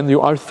then you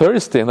are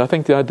thirsty, and I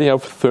think the idea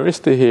of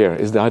thirsty here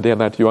is the idea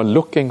that you are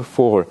looking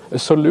for a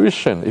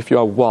solution. If you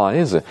are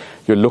wise,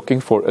 you're looking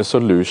for a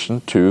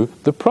solution to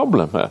the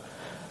problem.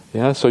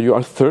 So you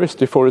are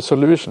thirsty for a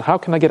solution. How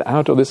can I get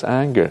out of this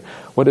anger?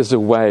 What is the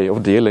way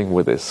of dealing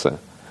with this?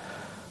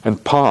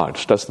 And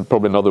parched, that's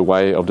probably another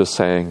way of just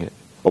saying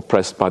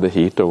oppressed by the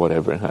heat or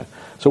whatever.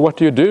 So what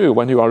do you do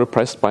when you are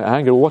oppressed by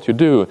anger? What you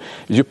do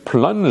is you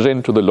plunge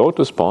into the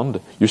lotus pond,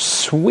 you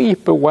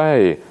sweep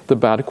away the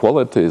bad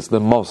qualities,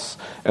 the moss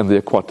and the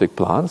aquatic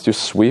plants. You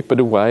sweep it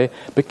away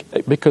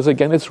because,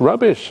 again, it's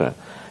rubbish.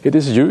 It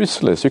is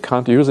useless. You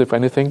can't use it for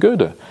anything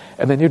good.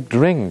 And then you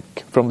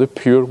drink from the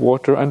pure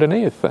water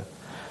underneath.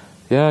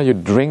 You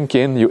drink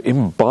in, you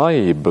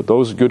imbibe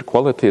those good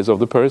qualities of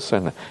the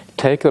person.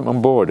 Take them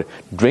on board.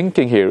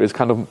 Drinking here is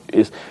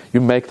you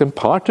make them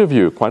part of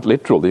you, quite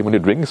literally. When you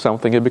drink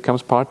something, it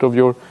becomes part of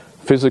your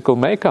physical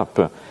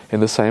makeup. In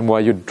the same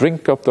way, you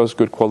drink up those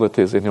good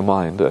qualities in your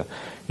mind.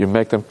 You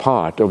make them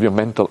part of your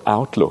mental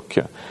outlook.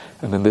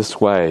 And in this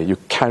way, you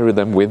carry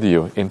them with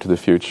you into the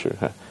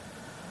future.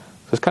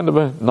 It's kind of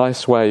a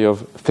nice way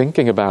of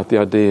thinking about the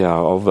idea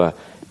of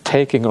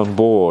taking on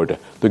board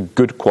the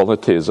good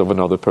qualities of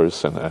another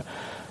person.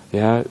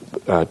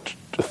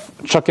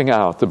 Chucking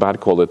out the bad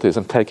qualities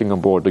and taking on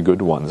board the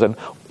good ones. And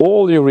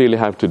all you really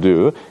have to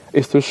do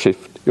is to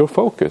shift your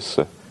focus.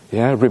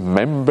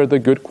 Remember the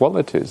good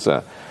qualities.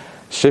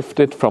 Shift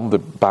it from the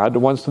bad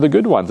ones to the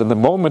good ones. And the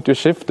moment you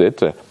shift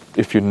it,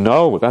 if you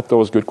know that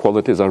those good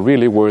qualities are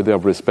really worthy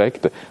of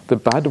respect, the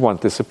bad ones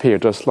disappear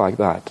just like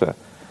that.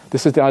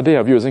 This is the idea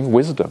of using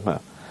wisdom.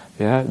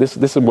 This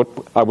is what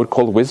I would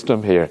call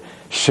wisdom here,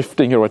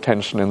 shifting your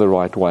attention in the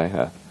right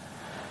way.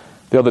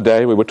 The other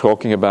day we were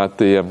talking about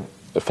the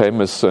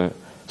famous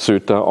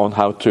sutta on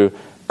how to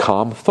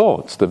calm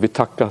thoughts, the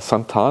Vitakka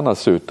Santana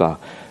Sutta,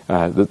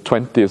 the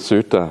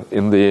 20th sutta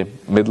in the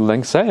Middle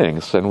Length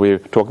Sayings. And we're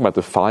talking about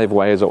the 5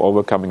 ways of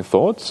overcoming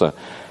thoughts.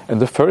 And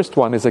the first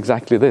one is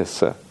exactly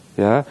this.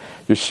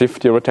 You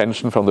shift your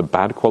attention from the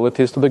bad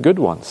qualities to the good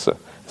ones.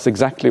 It's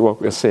exactly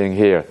what we're seeing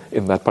here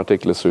in that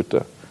particular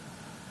sutta.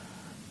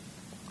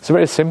 It's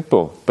very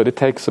simple, but it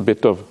takes a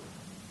bit of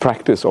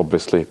practice,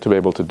 obviously, to be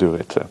able to do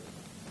it.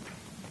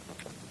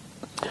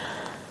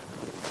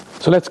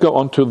 So let's go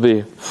on to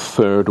the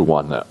third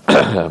one.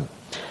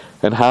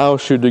 And how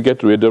should you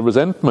get rid of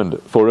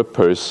resentment for a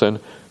person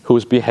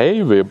whose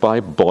behavior by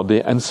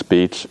body and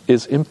speech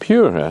is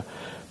impure,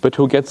 but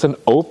who gets an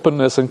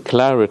openness and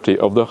clarity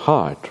of the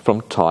heart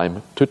from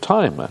time to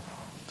time?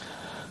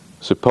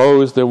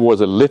 Suppose there was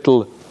a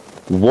little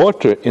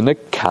water in a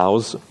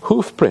cow's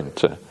hoof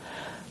print.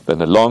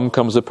 Then along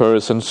comes a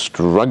person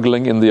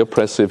struggling in the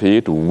oppressive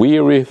heat,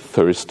 weary,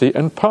 thirsty,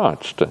 and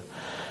parched.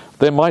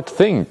 They might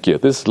think,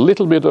 this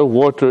little bit of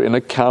water in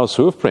a cow's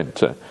hoof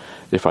print,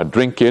 if I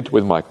drink it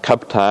with my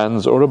cupped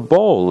hands or a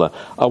bowl,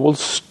 I will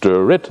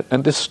stir it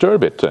and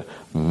disturb it,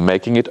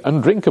 making it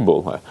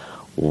undrinkable.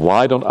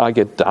 Why don't I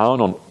get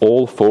down on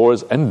all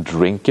fours and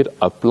drink it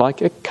up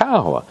like a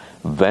cow,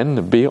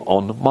 then be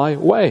on my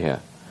way?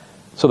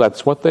 So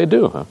that's what they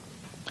do.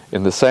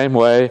 In the same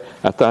way,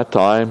 at that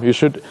time, you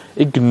should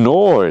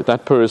ignore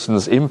that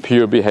person's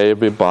impure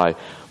behavior by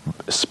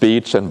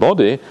speech and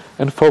body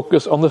and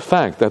focus on the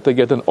fact that they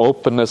get an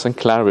openness and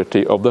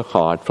clarity of the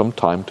heart from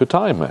time to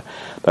time.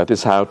 That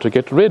is how to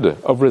get rid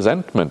of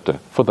resentment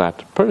for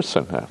that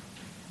person.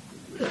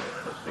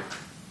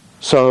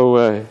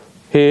 So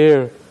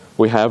here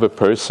we have a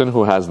person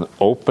who has an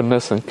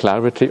openness and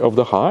clarity of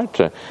the heart,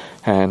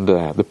 and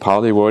the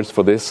Pali words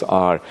for this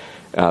are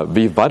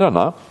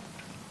vivarana.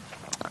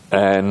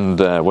 And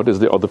what is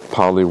the other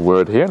Pali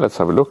word here? Let's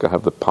have a look. I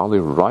have the Pali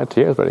right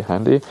here, very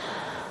handy.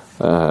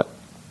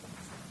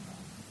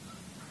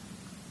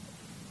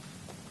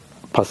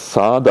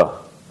 Pasada,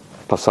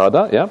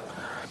 yeah.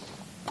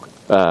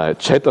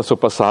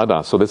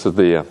 Cetasupassada. So this is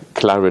the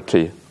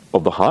clarity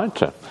of the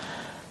heart.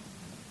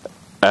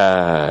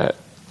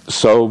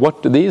 So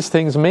what do these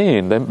things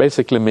mean? They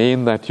basically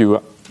mean that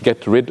you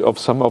get rid of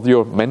some of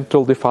your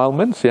mental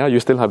defilements. Yeah, you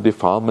still have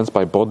defilements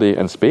by body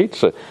and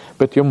speech,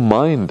 but your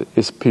mind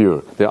is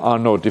pure. There are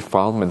no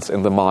defilements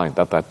in the mind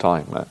at that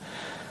time.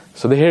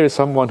 So here is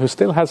someone who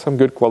still has some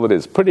good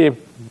qualities, pretty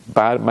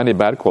bad, many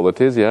bad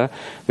qualities. Yeah,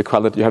 the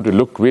quality you have to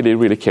look really,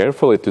 really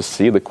carefully to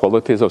see the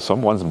qualities of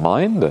someone's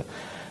mind.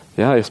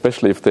 Yeah,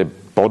 especially if the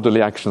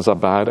bodily actions are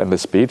bad and the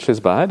speech is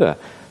bad.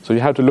 So you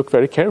have to look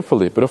very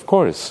carefully. But of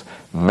course,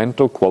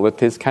 mental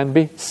qualities can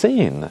be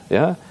seen.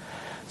 Yeah.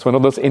 It's one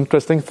of those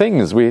interesting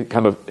things. We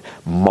kind of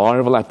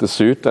marvel at the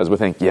suttas. We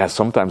think, yeah,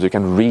 sometimes you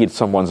can read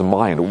someone's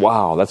mind.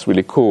 Wow, that's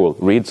really cool.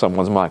 Read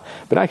someone's mind.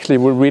 But actually,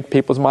 we read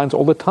people's minds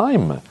all the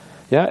time.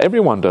 Yeah,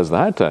 everyone does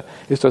that.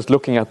 It's just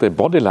looking at their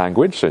body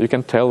language. You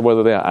can tell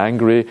whether they are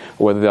angry,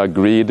 or whether they are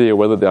greedy, or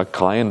whether they are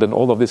kind, and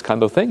all of these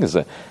kind of things,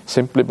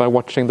 simply by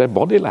watching their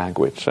body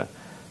language.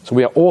 So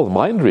we are all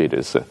mind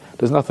readers.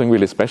 There's nothing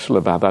really special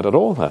about that at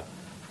all.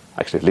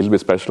 Actually, a little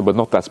bit special, but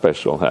not that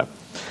special.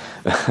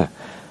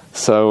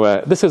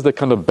 So this is the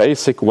kind of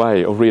basic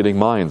way of reading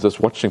minds,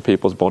 just watching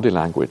people's body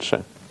language.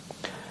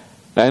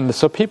 And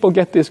so people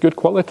get these good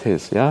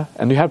qualities, yeah?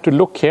 And you have to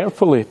look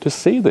carefully to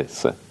see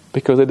this,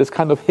 because it is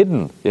kind of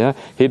hidden, yeah?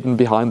 Hidden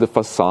behind the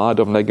facade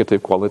of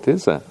negative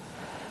qualities.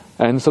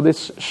 And so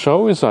this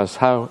shows us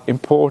how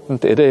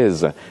important it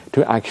is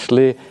to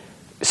actually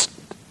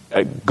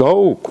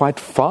go quite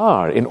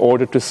far in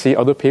order to see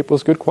other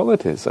people's good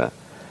qualities.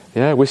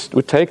 Yeah, we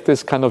take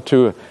this kind of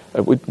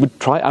we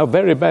try our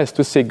very best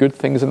to see good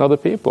things in other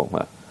people.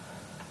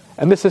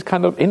 And this is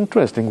kind of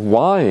interesting.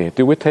 Why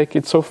do we take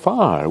it so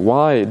far?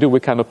 Why do we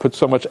kind of put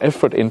so much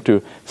effort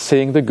into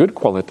seeing the good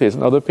qualities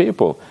in other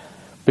people?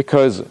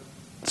 Because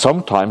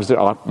sometimes there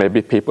are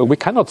maybe people we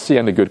cannot see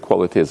any good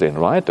qualities in,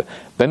 right?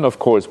 Then, of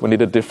course, we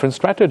need a different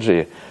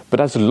strategy. But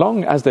as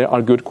long as there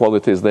are good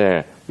qualities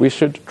there, we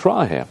should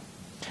try.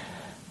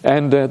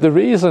 And the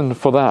reason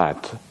for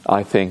that,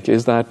 I think,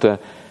 is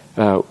that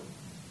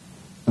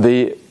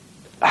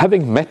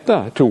having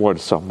metta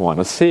towards someone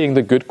or seeing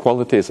the good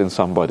qualities in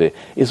somebody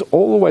is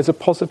always a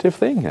positive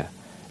thing.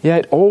 Yeah,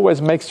 it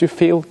always makes you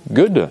feel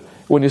good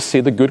when you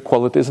see the good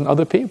qualities in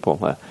other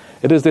people.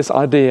 It is this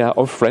idea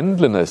of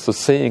friendliness, of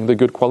seeing the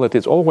good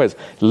qualities, always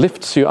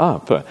lifts you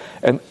up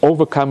and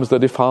overcomes the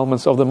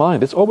defilements of the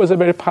mind. It's always a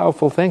very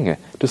powerful thing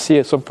to see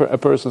a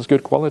person's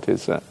good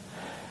qualities.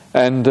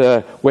 And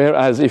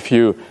whereas if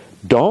you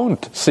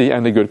don't see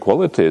any good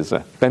qualities,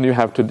 then you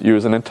have to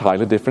use an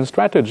entirely different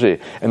strategy.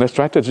 And the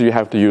strategy you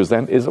have to use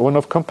then is one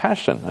of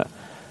compassion.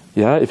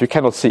 Yeah, if you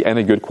cannot see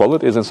any good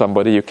qualities in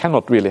somebody, you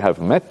cannot really have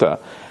metta.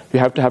 You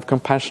have to have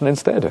compassion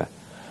instead.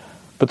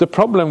 But the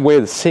problem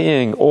with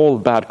seeing all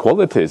bad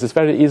qualities, it's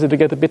very easy to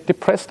get a bit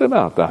depressed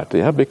about that,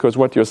 yeah, because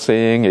what you're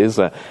seeing is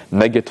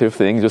negative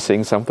things. You're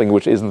seeing something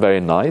which isn't very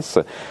nice.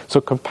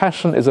 So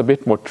compassion is a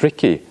bit more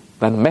tricky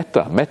than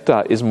metta.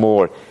 Metta is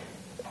more,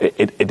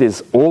 it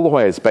is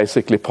always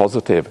basically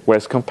positive,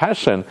 whereas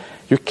compassion,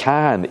 you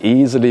can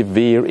easily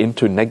veer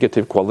into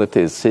negative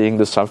qualities, seeing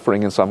the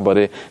suffering in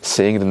somebody,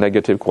 seeing the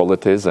negative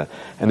qualities, and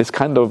it's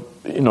kind of,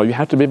 you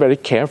have to be very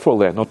careful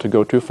there not to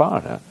go too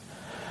far.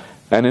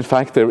 And in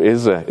fact,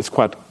 it's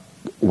quite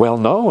well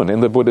known in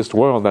the Buddhist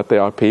world that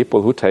there are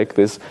people who take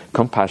this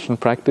compassion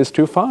practice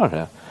too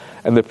far.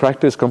 And they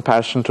practice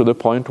compassion to the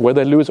point where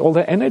they lose all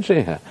their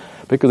energy,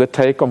 because they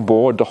take on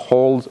board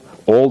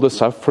all the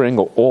suffering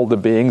of all the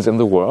beings in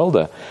the world.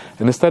 And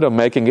instead of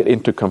making it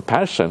into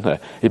compassion,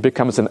 it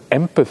becomes an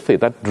empathy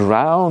that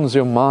drowns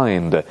your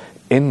mind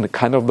in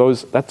kind of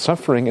that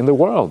suffering in the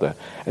world.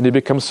 And you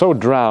become so it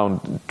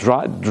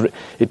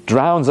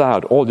drowns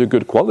out all your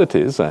good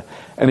qualities,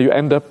 and you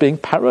end up being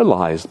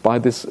paralyzed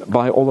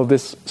by all of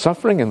this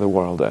suffering in the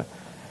world. And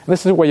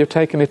this is where you're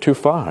taking it too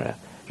far.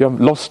 You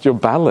have lost your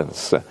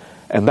balance.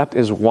 And that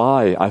is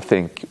why, I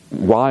think,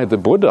 the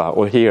Buddha,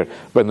 or here,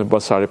 Venerable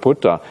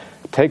Sariputta,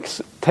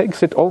 takes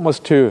it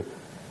almost to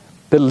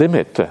the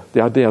limit,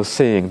 the idea of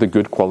seeing the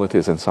good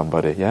qualities in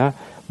somebody, yeah?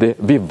 The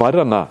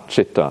vivarana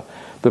citta,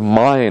 the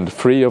mind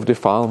free of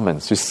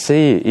defilements. You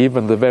see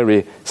even the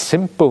very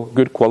simple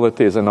good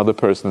qualities in another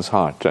person's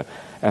heart.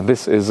 And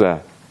this is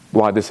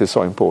why this is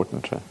so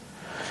important.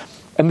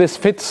 And this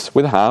fits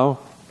with how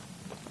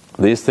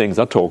these things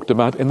are talked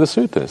about in the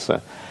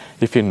suttas.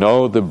 If you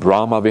know the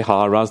Brahma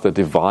Viharas, the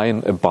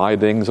divine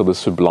abidings or the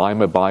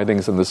sublime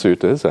abidings in the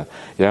suttas,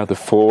 the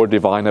 4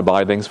 divine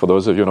abidings, for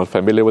those of you not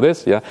familiar with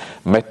this,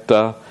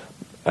 metta,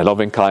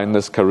 loving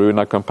kindness,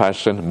 karuna,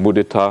 compassion,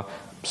 mudita,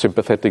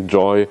 sympathetic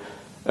joy,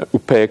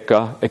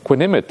 upekkha,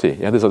 equanimity.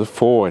 These are the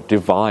 4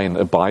 divine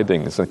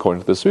abidings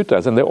according to the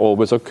suttas, and they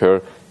always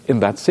occur in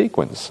that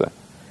sequence.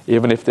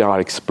 Even if they are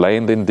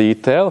explained in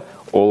detail,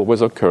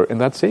 always occur in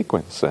that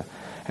sequence.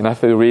 And I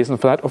think the reason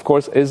for that, of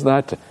course, is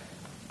that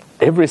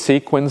every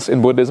sequence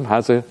in Buddhism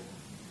has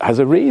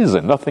a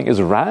reason. Nothing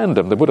is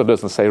random. The Buddha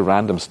doesn't say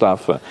random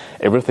stuff.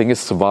 Everything is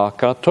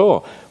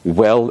svakato,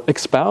 well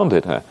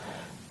expounded.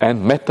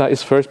 And metta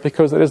is first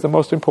because it is the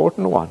most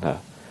important one.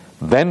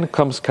 Then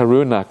comes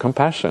karuna,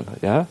 compassion.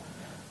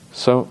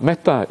 So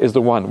metta is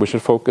the one we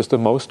should focus the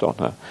most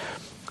on.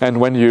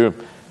 And when you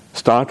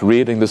start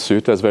reading the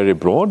suttas very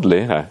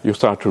broadly, you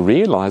start to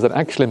realize that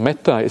actually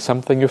metta is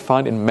something you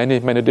find in many,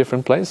 many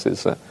different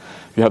places.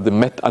 You have the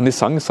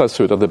Anisangsa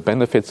Sutta, the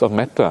benefits of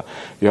metta.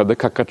 You have the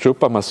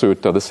Kakachupama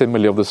Sutta, the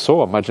simile of the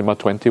saw, Majjhima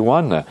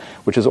 21,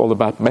 which is all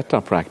about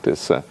metta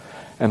practice.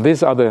 And you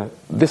have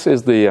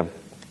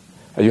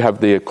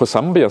the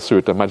Kosambhya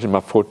Sutta,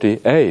 Majjhima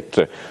 48,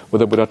 where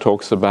the Buddha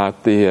talks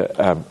about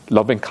the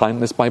loving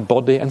kindness by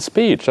body and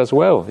speech as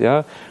well,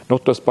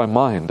 not just by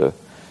mind.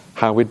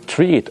 How we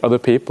treat other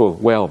people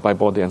well by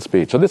body and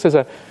speech. So this is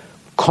a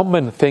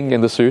common thing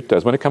in the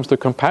suttas. When it comes to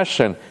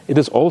compassion, it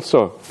is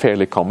also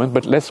fairly common,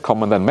 but less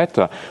common than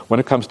metta. When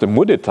it comes to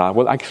mudita,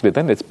 well, actually,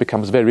 then it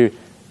becomes very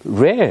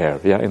rare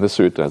in the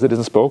suttas. It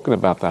isn't spoken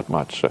about that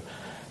much.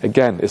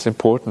 Again, it's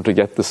important to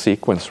get the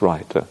sequence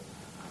right.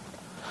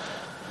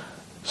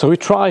 So we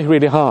try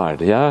really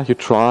hard. You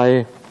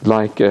try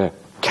like a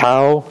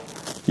cow.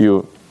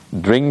 You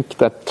drink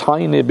that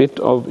tiny bit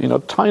of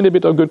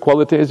good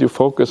qualities. You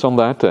focus on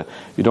that.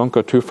 You don't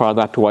go too far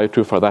that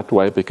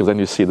way, because then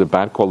you see the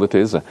bad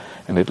qualities,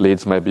 and it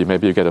leads maybe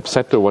you get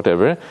upset or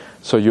whatever.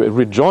 So you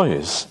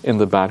rejoice in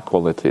the bad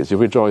qualities. You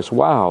rejoice,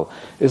 wow,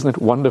 isn't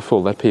it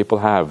wonderful that people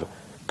have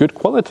good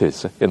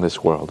qualities in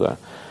this world?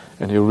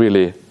 And you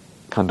really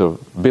kind of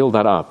build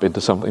that up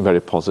into something very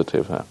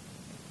positive.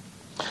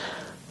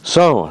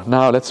 So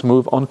now let's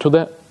move on to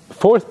the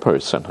 4th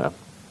person.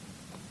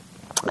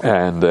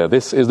 And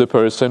this is the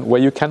person where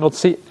you cannot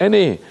see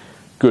any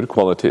good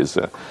qualities.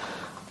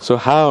 So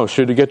how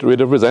should you get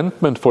rid of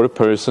resentment for a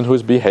person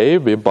whose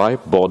behavior by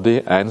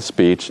body and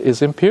speech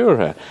is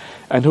impure,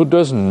 and who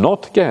does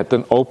not get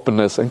an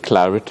openness and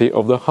clarity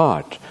of the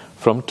heart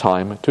from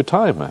time to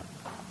time?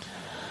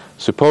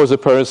 Suppose a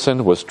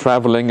person was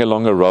traveling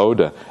along a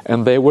road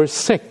and they were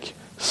sick,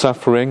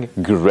 suffering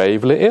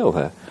gravely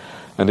ill,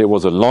 and it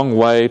was a long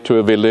way to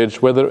a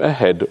village, whether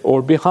ahead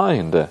or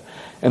behind,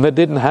 and they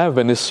didn't have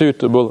any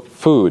suitable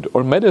food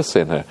or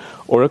medicine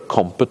or a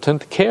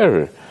competent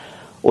carer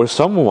or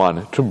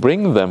someone to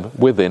bring them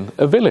within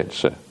a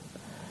village.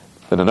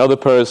 Then another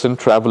person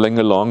traveling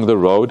along the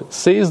road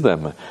sees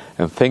them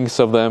and thinks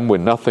of them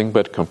with nothing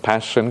but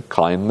compassion,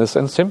 kindness,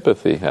 and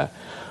sympathy.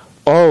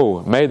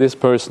 Oh, may this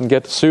person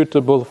get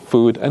suitable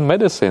food and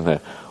medicine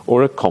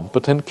or a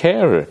competent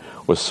carer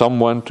or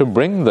someone to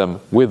bring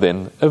them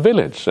within a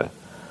village.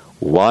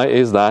 Why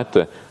is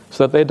that?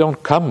 So that they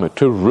don't come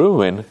to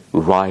ruin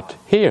right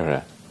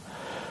here.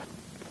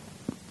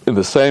 In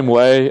the same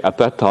way, at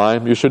that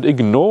time, you should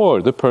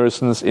ignore the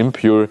person's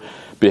impure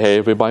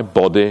behavior by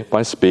body,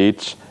 by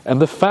speech,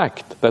 and the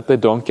fact that they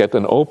don't get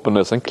an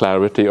openness and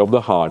clarity of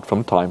the heart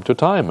from time to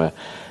time,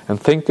 and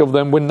think of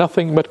them with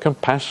nothing but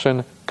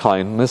compassion,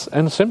 kindness,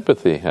 and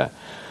sympathy.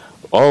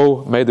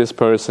 Oh, may this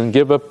person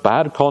give up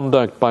bad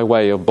conduct by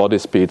way of body,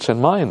 speech,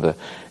 and mind,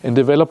 and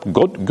develop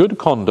good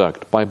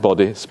conduct by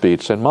body,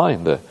 speech, and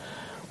mind.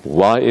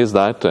 Why is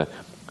that?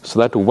 So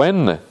that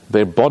when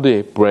their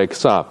body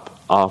breaks up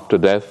after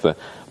death,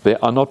 they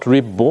are not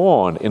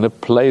reborn in a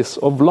place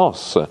of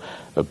loss,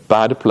 a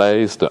bad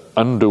place, the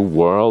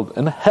underworld,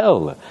 and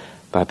hell.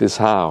 That is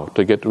how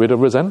to get rid of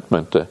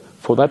resentment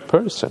for that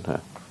person.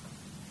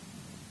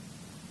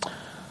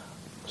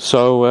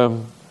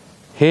 So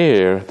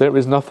here, there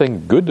is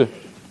nothing good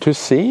to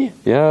see.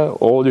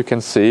 All you can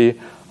see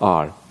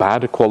are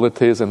bad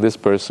qualities in this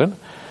person.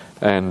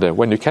 And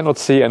when you cannot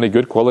see any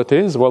good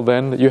qualities, well,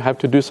 then you have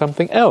to do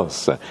something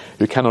else.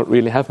 You cannot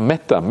really have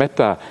metta.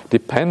 Metta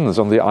depends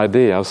on the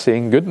idea of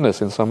seeing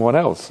goodness in someone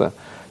else.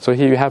 So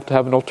here you have to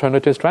have an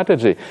alternative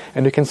strategy.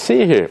 And you can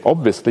see here,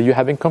 obviously, you're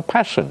having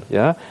compassion.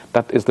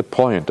 That is the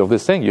point of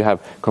this thing. You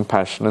have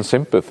compassion and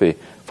sympathy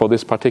for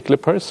this particular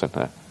person.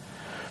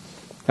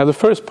 Now, the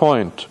first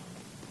point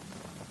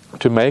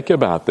to make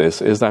about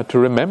this is that to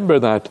remember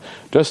that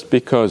just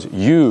because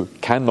you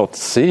cannot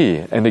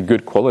see any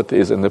good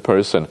qualities in the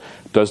person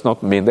does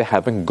not mean they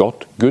haven't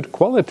got good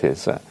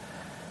qualities.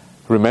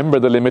 Remember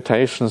the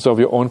limitations of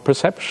your own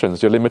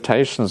perceptions, your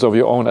limitations of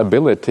your own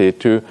ability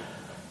to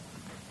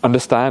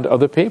understand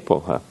other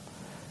people.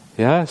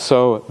 Yeah,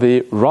 so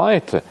the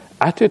right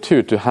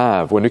attitude to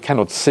have when you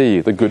cannot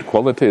see the good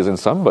qualities in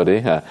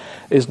somebody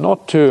is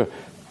not to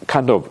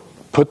kind of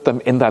put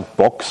them in that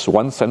box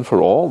once and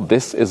for all.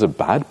 This is a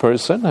bad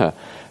person.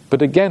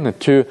 But again,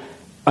 to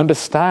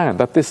understand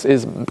that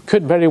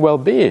could very well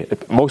be,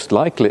 it most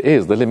likely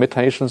is, the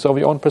limitations of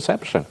your own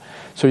perception.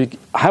 So you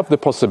have the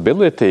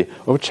possibility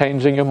of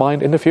changing your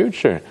mind in the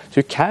future.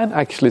 So you can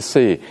actually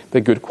see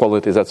the good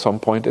qualities at some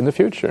point in the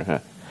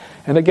future.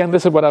 And again,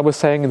 this is what I was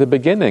saying in the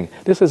beginning.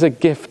 This is a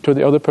gift to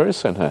the other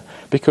person,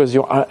 because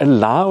you are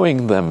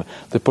allowing them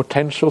the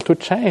potential to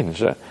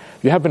change.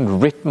 You haven't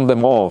written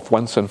them off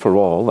once and for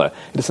all. It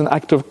is an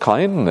act of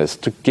kindness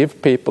to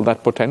give people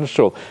that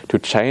potential to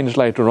change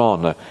later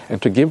on,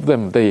 and to give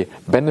them the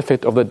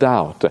benefit of the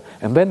doubt.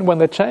 And then when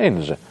they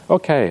change,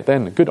 okay,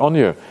 then good on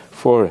you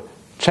for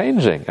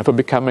changing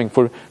and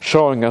for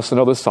showing us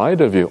another side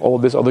of you, all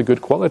these other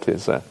good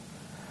qualities. So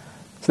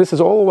this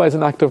is always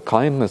an act of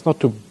kindness, not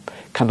to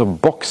kind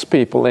of box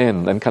people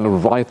in and kind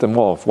of write them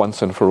off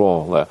once and for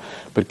all,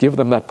 but give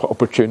them that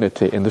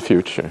opportunity in the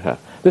future.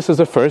 This is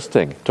the first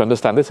thing to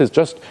understand. This is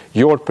just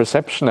your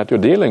perception that you're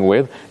dealing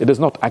with. It is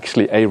not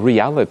actually a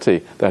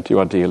reality that you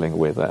are dealing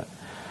with.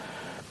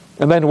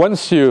 And then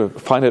once you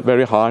find it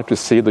very hard to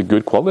see the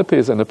good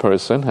qualities in a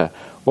person,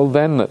 well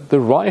then the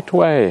right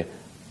way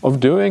of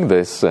doing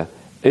this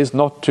is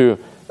not to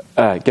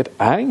get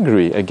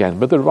angry again,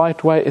 but the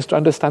right way is to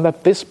understand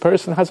that this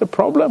person has a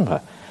problem.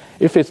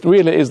 If it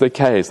really is the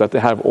case that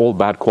they have all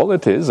bad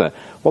qualities,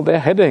 well,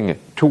 they're heading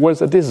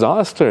towards a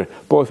disaster,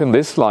 both in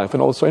this life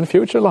and also in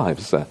future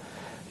lives.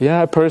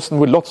 A person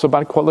with lots of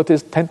bad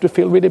qualities tend to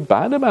feel really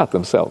bad about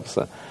themselves.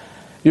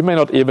 You may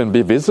not even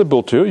be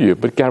visible to you,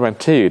 but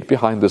guaranteed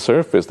behind the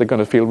surface they're going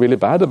to feel really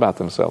bad about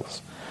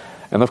themselves.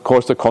 And of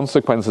course the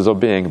consequences of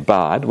being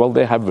bad, well,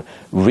 they have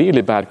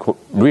really bad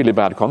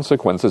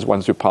consequences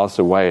once you pass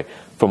away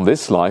from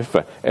this life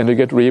and you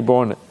get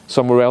reborn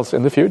somewhere else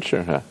in the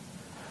future.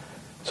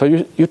 So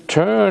you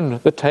turn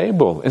the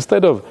table.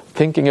 Instead of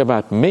thinking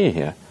about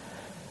me,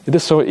 it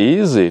is so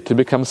easy to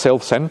become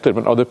self-centered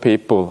when other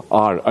people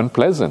are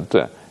unpleasant.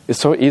 It's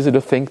so easy to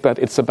think that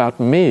it's about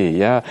me,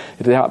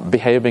 they are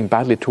behaving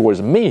badly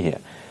towards me.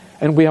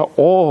 And we are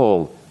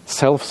all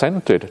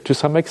self-centered to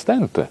some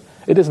extent.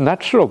 It is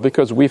natural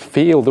because we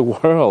feel the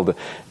world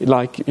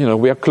like,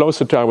 we are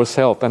closer to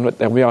ourselves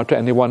than we are to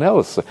anyone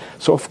else.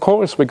 So of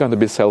course we're going to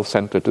be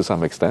self-centered to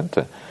some extent.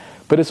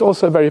 But it's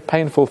also a very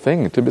painful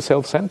thing to be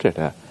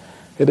self-centered.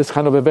 It is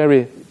kind of a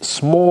very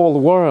small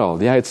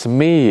world. It's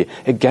me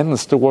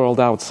against the world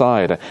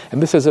outside.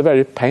 And this is a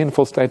very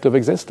painful state of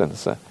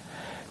existence.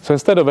 So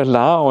instead of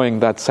allowing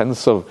that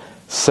sense of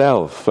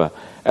self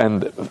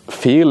and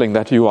feeling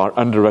that you are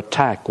under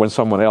attack when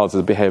someone else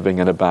is behaving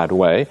in a bad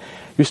way,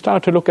 you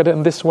start to look at it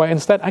in this way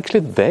instead.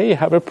 Actually, they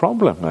have a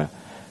problem.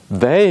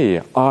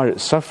 They are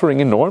suffering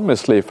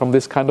enormously from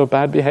this kind of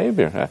bad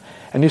behavior.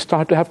 And you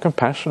start to have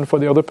compassion for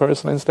the other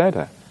person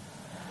instead.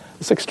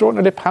 It's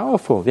extraordinarily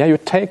powerful. You're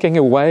taking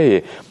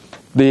away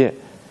the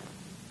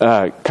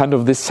kind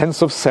of this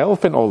sense of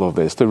self in all of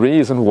this. The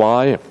reason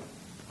why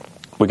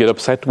we get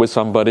upset with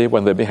somebody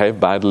when they behave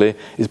badly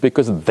is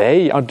because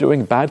they are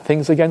doing bad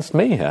things against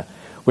me.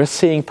 We're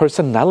seeing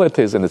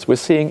personalities in this. We're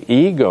seeing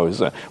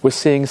egos. We're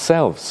seeing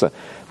selves.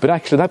 But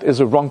actually that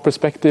is a wrong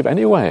perspective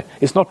anyway.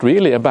 It's not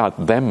really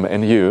about them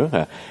and you.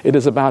 It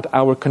is about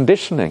our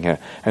conditioning.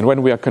 And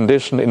when we are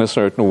conditioned in a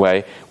certain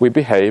way, we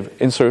behave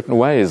in certain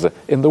ways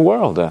in the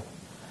world.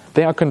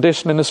 They are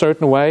conditioned in a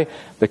certain way.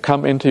 They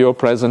come into your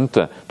presence,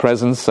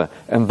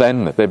 and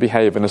then they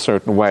behave in a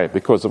certain way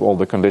because of all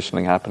the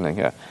conditioning happening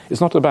here. It's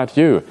not about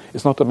you.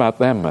 It's not about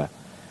them.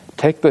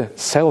 Take the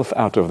self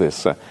out of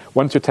this.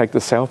 Once you take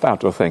the self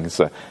out of things,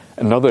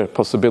 another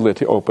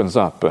possibility opens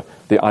up.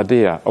 The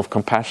idea of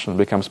compassion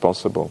becomes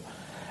possible.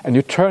 And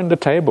you turn the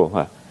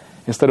table.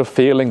 Instead of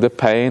feeling the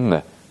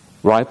pain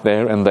right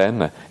there and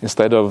then,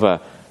 instead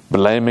of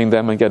blaming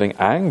them and getting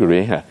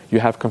angry, you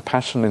have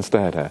compassion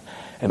instead.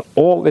 And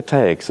all it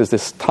takes is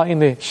this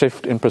tiny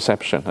shift in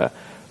perception.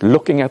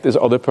 Looking at this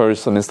other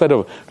person, instead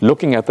of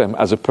looking at them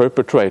as a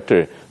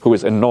perpetrator who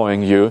is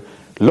annoying you,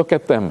 look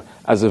at them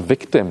as a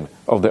victim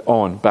of their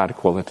own bad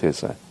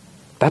qualities.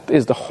 That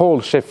is the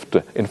whole shift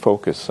in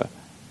focus.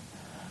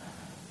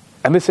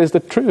 And this is the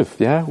truth,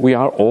 We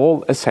are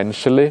all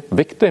essentially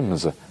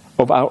victims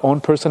of our own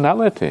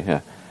personality.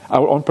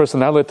 Our own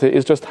personality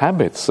is just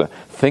habits,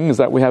 things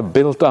that we have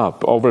built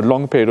up over a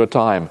long period of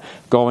time,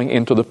 going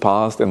into the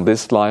past and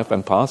this life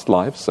and past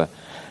lives.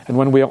 And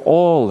when we are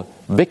all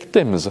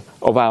victims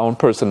of our own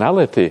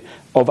personality,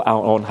 of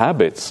our own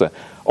habits,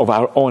 of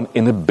our own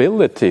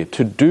inability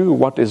to do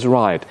what is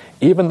right,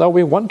 even though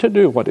we want to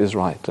do what is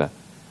right.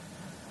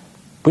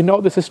 We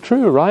know this is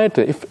true, right?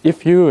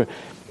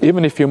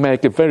 Even if you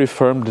make a very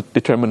firm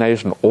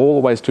determination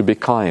always to be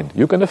kind,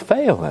 you're going to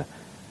fail.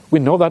 We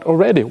know that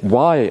already.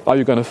 Why are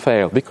you going to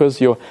fail? Because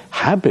your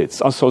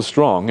habits are so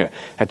strong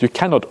that you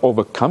cannot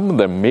overcome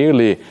them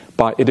merely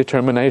by a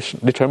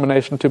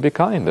determination to be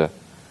kind.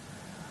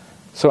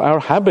 So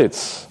our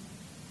habits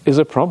is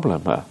a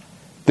problem.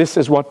 This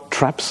is what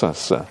traps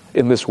us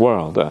in this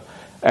world.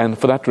 And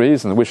for that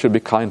reason, we should be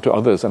kind to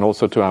others and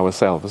also to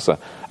ourselves,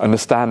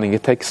 understanding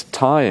it takes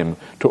time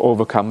to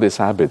overcome these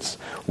habits.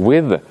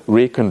 With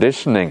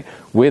reconditioning,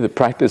 with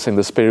practicing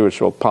the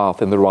spiritual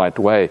path in the right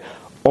way,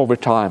 over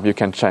time you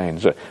can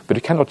change. But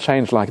you cannot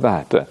change like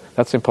that.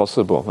 That's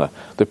impossible.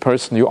 The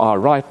person you are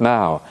right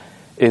now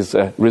is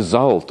a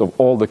result of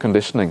all the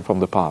conditioning from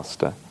the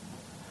past.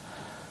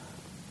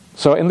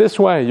 So in this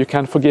way, you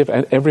can forgive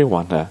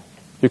everyone.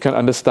 You can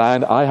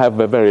understand, I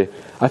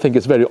think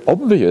it's very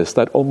obvious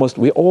that almost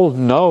we all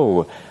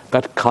know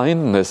that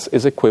kindness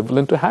is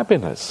equivalent to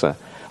happiness.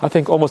 I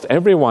think almost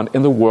everyone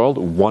in the world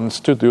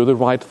wants to do the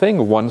right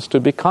thing, wants to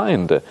be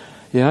kind.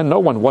 No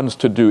one wants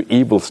to do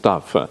evil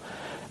stuff.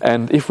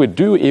 And if we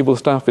do evil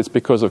stuff, it's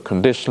because of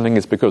conditioning,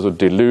 it's because of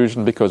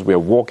delusion, because we are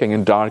walking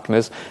in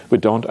darkness, we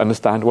don't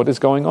understand what is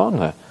going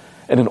on.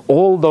 And in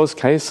all those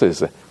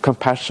cases,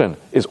 compassion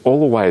is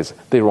always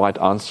the right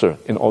answer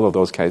in all of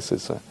those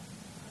cases.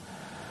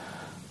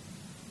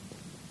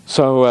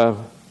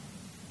 So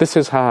this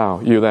is how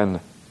you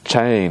then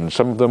change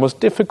some of the most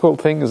difficult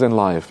things in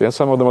life.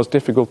 Some of the most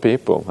difficult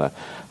people.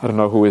 I don't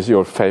know who is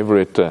your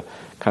favorite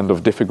kind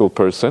of difficult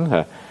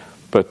person,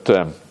 but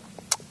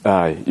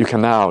you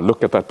can now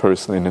look at that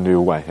person in a new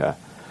way.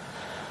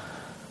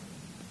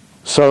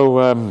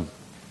 So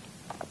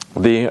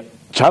the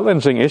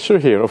challenging issue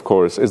here, of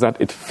course, is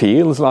that it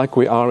feels like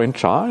we are in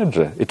charge.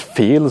 It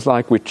feels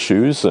like we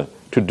choose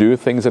to do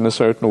things in a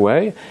certain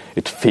way.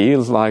 It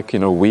feels like,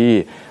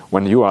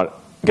 when you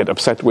get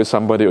upset with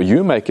somebody or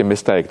you make a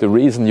mistake, the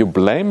reason you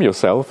blame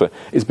yourself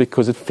is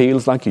because it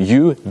feels like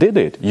you did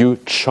it. You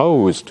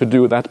chose to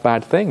do that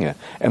bad thing,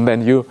 and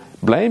then you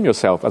blame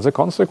yourself as a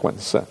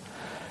consequence.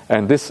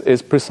 And this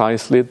is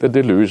precisely the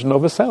delusion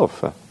of a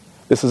self.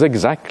 This is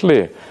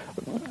exactly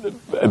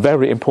a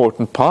very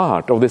important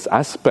part of this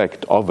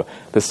aspect of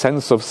the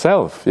sense of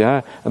self.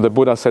 And the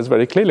Buddha says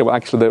very clearly, well,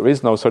 actually there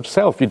is no such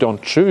self. You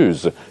don't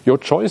choose your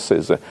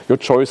choices. Your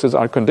choices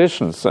are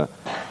conditions.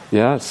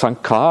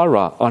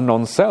 Sankhara are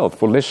non-self.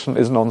 Volition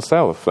is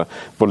non-self.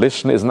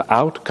 Volition is an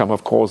outcome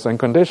of cause and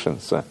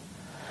conditions.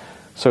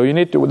 So you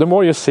need to, the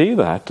more you see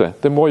that,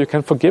 the more you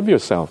can forgive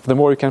yourself, the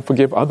more you can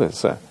forgive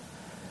others.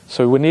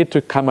 So we need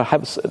to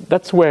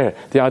that's where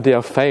the idea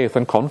of faith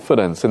and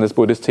confidence in this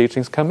Buddhist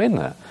teachings come in.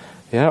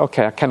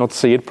 I cannot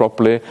see it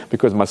properly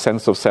because my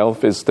sense of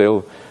self is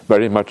still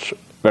very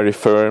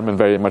firm and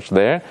very much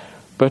there.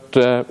 But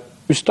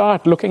you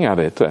start looking at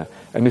it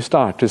and you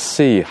start to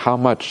see how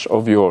much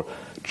of your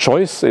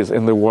choices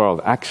in the world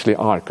actually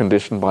are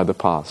conditioned by the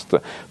past.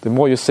 The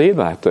more you see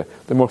that,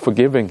 the more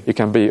forgiving you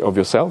can be of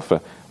yourself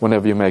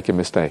whenever you make a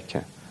mistake.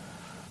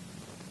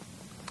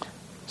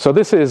 So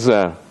this is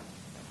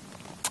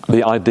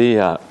the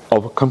idea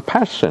of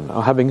compassion,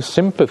 of having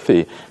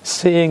sympathy,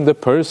 seeing the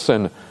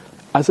person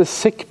as a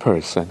sick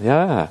person.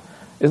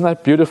 Isn't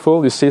that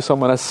beautiful? You see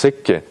someone as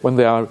sick when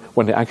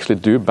they actually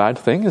do bad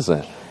things.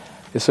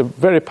 It's a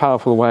very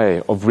powerful way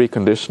of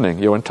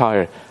reconditioning your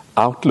entire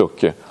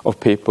outlook of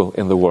people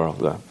in the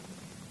world.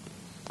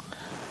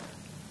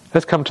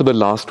 Let's come to the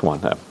last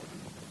one.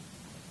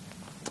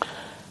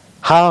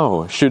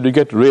 How should you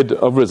get rid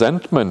of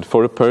resentment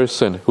for a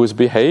person whose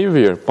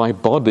behavior by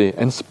body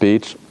and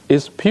speech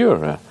is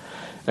pure,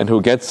 and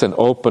who gets an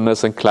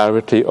openness and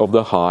clarity of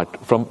the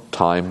heart from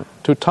time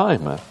to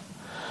time?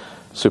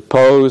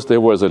 Suppose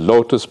there was a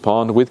lotus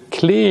pond with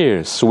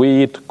clear,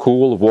 sweet,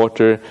 cool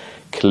water,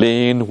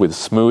 clean with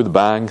smooth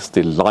banks,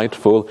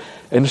 delightful,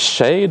 and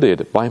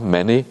shaded by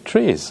many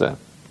trees.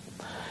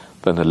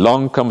 Then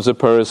along comes a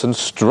person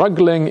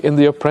struggling in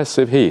the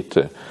oppressive heat,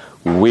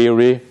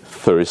 weary,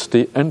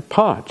 thirsty, and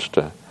parched.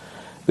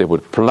 They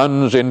would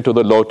plunge into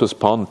the lotus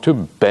pond to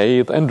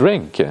bathe and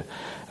drink,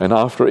 and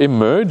after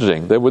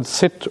emerging, they would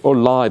sit or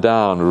lie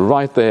down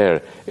right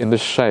there in the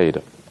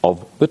shade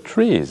of the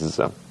trees.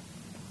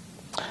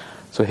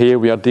 So here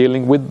we are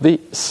dealing with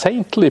the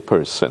saintly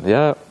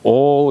person,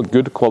 all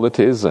good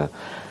qualities.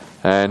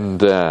 And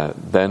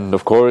then,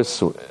 of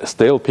course,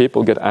 still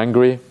people get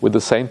angry with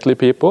the saintly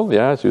people.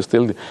 So you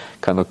still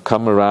kind of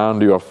come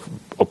around, you are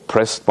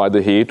oppressed by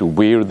the heat,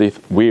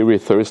 weary,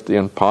 thirsty,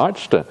 and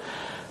parched.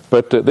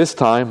 But this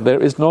time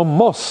there is no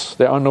moss,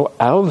 there are no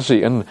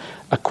algae and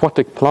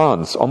aquatic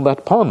plants on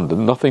that pond,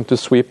 nothing to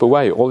sweep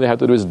away. All you have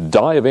to do is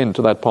dive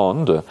into that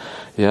pond,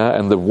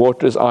 and the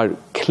waters are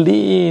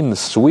clean,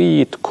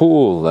 sweet,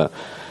 cool,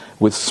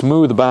 with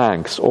smooth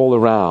banks all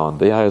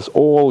around. It has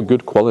all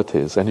good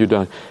qualities, and you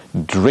don't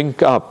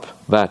drink up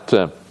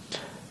that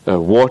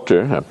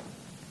water,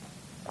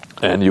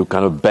 and you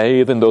kind of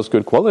bathe in those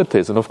good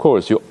qualities. And of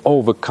course, you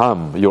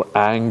overcome your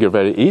anger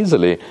very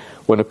easily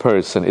when a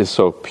person is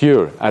so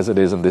pure as it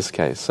is in this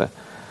case.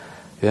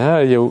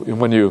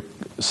 When you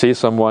see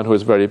someone who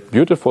is very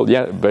beautiful,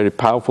 very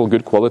powerful,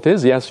 good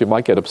qualities, yes, you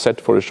might get upset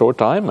for a short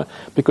time,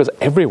 because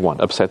everyone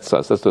upsets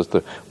us. That's just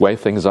the way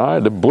things are.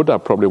 The Buddha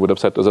probably would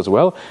upset us as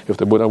well if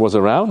the Buddha was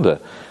around. There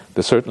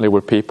certainly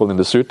were people in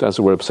the suttas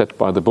who were upset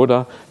by the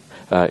Buddha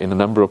in a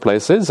number of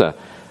places.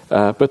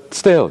 But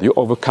still, you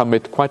overcome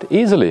it quite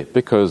easily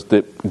because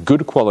the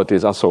good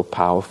qualities are so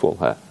powerful.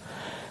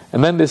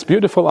 And then this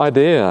beautiful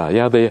idea,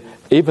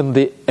 even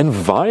the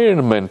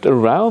environment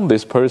around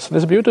this person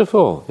is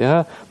beautiful.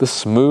 The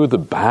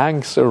smooth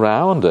banks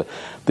around,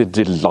 the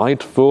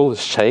delightful,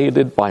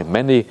 shaded by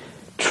many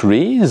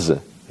trees.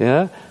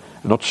 I'm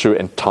not sure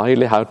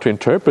entirely how to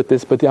interpret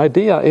this, but the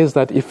idea is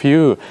that if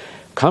you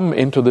come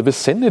into the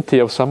vicinity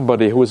of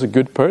somebody who is a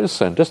good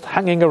person, just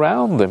hanging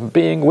around them,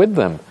 being with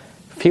them,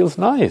 feels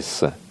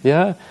nice.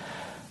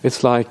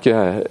 It's like,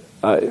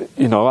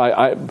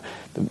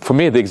 for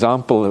me, the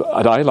example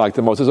that I like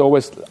the most is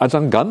always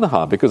Ajahn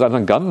Ganha, because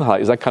Ajahn Ganha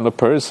is that kind of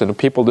person who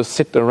people just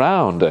sit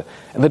around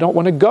and they don't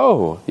want to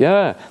go.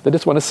 They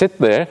just want to sit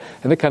there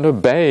and they kind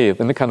of bathe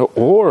in the kind of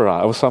aura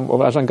of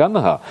Ajahn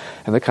Ganha.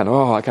 And they kind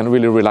of, I can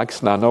really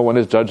relax now, no one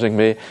is judging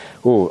me.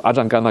 Oh,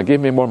 Ajahn Ganha,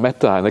 give me more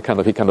metta. And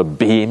he kind of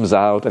beams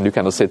out and you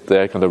kind of sit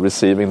there kind of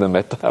receiving the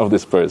metta of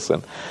this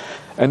person.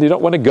 And you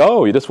don't want to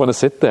go, you just want to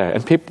sit there.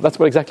 And that's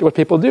exactly what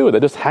people do, they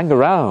just hang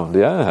around,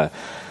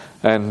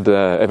 And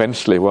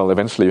eventually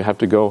you have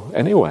to go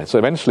anyway. So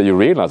eventually you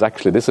realize,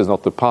 actually, this is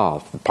not the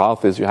path. The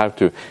path is you have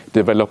to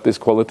develop these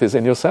qualities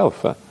in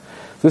yourself.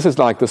 This is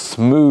like the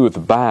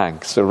smooth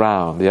banks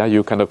around.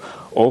 You kind of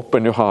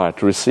open your heart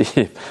to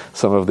receive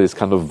some of these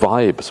kind of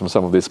vibes from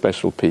some of these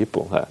special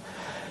people.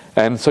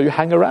 And so you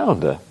hang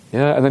around.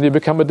 And then you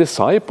become a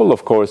disciple,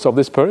 of course, of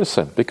this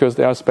person because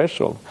they are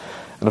special.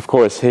 And of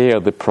course here,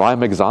 the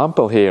prime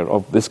example here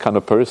of this kind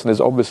of person is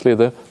obviously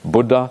the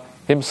Buddha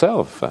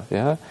himself.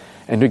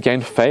 And you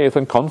gain faith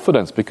and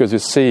confidence because you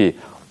see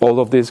all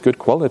of these good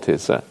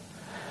qualities.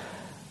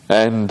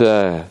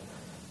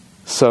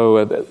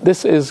 So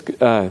this is,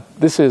 I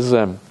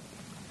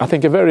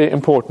think, a very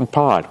important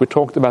part. We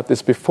talked about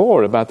this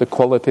before, about the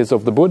qualities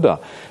of the Buddha.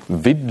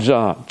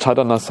 Vijja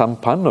Chadana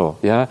Sampanno,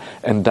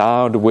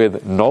 endowed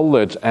with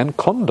knowledge and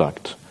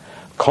conduct.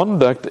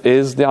 Conduct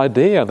is the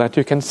idea that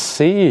you can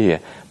see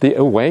the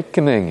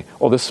awakening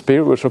or the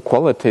spiritual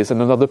qualities in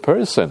another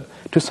person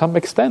to some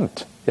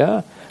extent.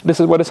 This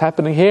is what is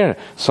happening here.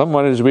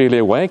 Someone is really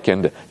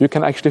awakened. You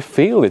can actually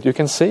feel it. You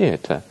can see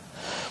it.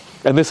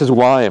 And this is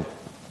why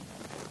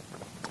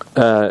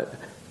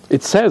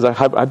it says,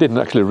 I didn't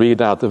actually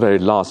read out the very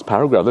last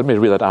paragraph. Let me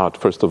read that out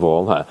first of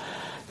all.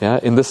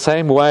 In the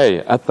same way,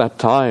 at that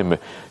time,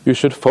 you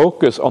should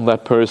focus on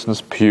that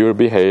person's pure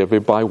behavior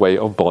by way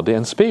of body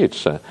and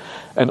speech,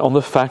 and on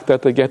the fact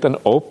that they get an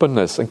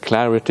openness and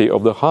clarity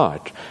of the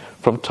heart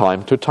from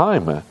time to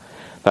time.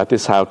 That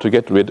is how to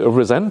get rid of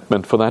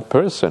resentment for that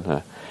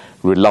person.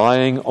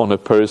 Relying on a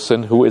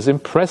person who is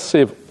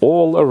impressive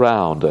all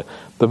around,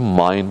 the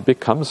mind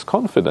becomes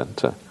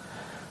confident.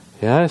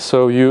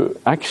 So you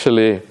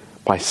actually,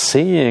 by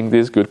seeing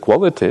these good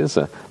qualities,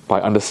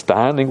 by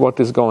understanding what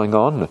is going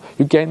on,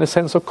 you gain a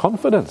sense of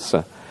confidence.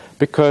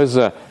 Because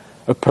a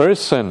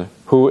person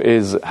who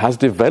has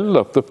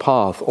developed the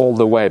path all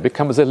the way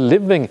becomes a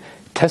living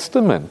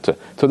testament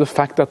to the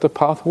fact that the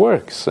path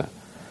works.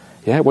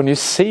 When you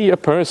see a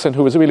person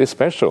who is really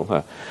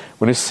special,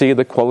 when you see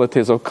the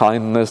qualities of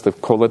kindness, the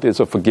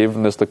qualities of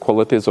forgiveness, the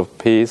qualities of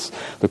peace,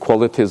 the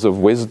qualities of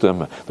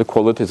wisdom, the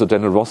qualities of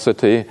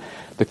generosity,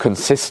 the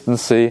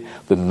consistency,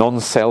 the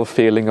non-self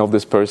feeling of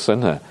this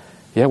person,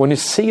 when you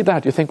see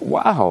that, you think,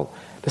 wow,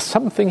 there's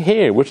something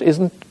here which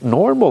isn't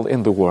normal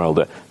in the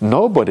world.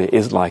 Nobody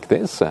is like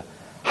this.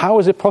 How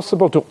is it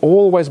possible to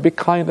always be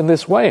kind in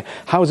this way?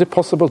 How is it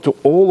possible to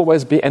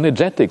always be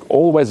energetic,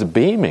 always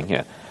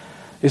beaming?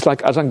 It's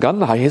like Ajahn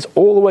Ganha, he's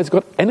always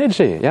got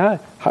energy.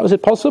 How is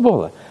it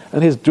possible?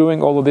 And he's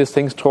doing all of these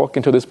things,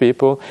 talking to these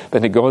people.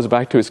 Then he goes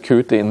back to his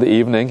kuti in the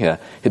evening.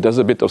 He does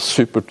a bit of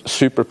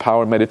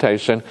superpower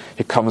meditation.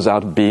 He comes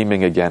out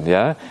beaming again.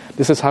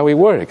 This is how he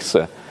works.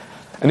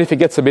 And if he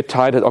gets a bit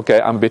tired,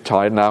 okay, I'm a bit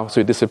tired now,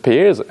 so he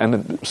disappears,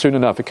 and soon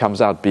enough he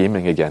comes out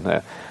beaming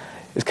again.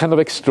 It's kind of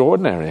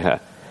extraordinary.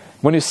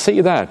 When you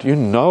see that, you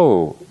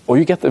know, or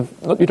you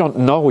don't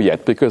know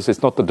yet because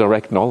it's not the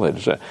direct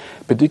knowledge,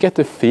 but you get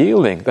the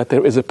feeling that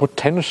there is a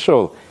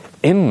potential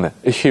in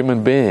a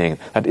human being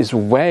that is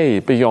way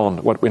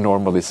beyond what we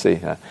normally see.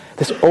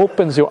 This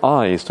opens your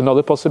eyes to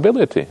another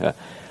possibility.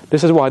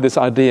 This is why this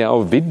idea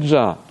of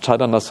Vijja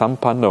Chadana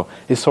Sampanno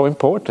is so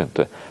important,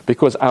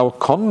 because our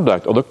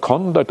conduct, or the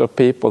conduct of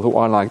people who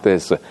are like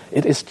this,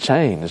 it is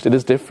changed, it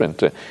is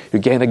different. You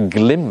gain a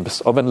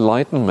glimpse of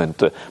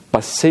enlightenment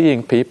by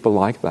seeing people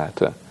like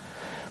that.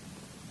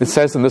 It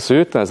says in the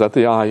sutras that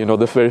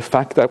the very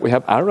fact that we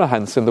have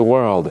arahants in the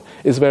world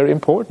is very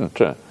important.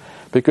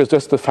 Because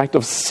just the fact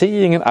of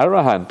seeing an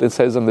arahant, it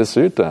says in the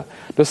sutta,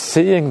 just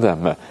seeing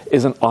them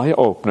is an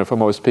eye-opener for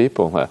most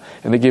people.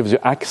 And it gives you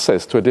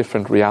access to a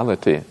different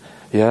reality.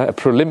 A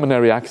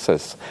preliminary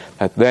access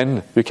that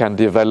then you can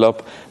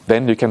develop,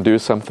 then you can do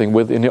something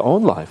with in your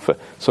own life.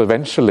 So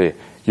eventually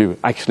you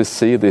actually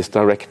see this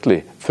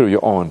directly through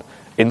your own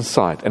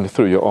insight and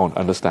through your own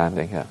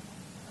understanding. And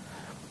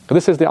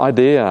this is the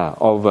idea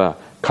of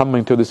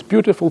coming to this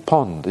beautiful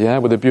pond,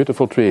 with the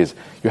beautiful trees.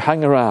 You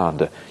hang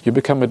around, you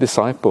become a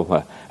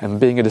disciple. And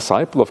being a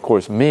disciple, of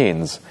course,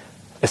 means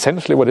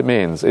essentially what it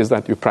means is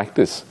that you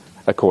practice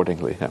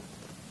accordingly.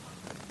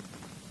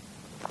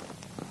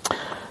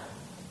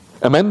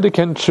 A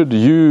mendicant should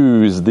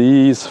use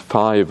these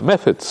 5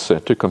 methods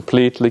to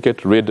completely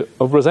get rid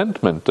of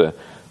resentment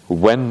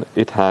when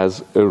it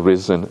has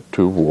arisen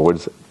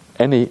towards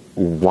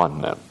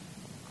anyone.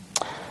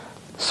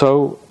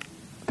 So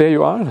there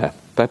you are.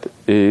 That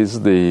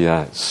is the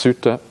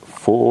sutta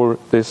for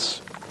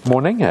this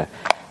morning.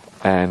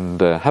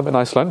 And have a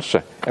nice lunch,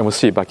 and we'll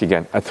see you back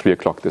again at 3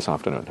 o'clock this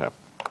afternoon.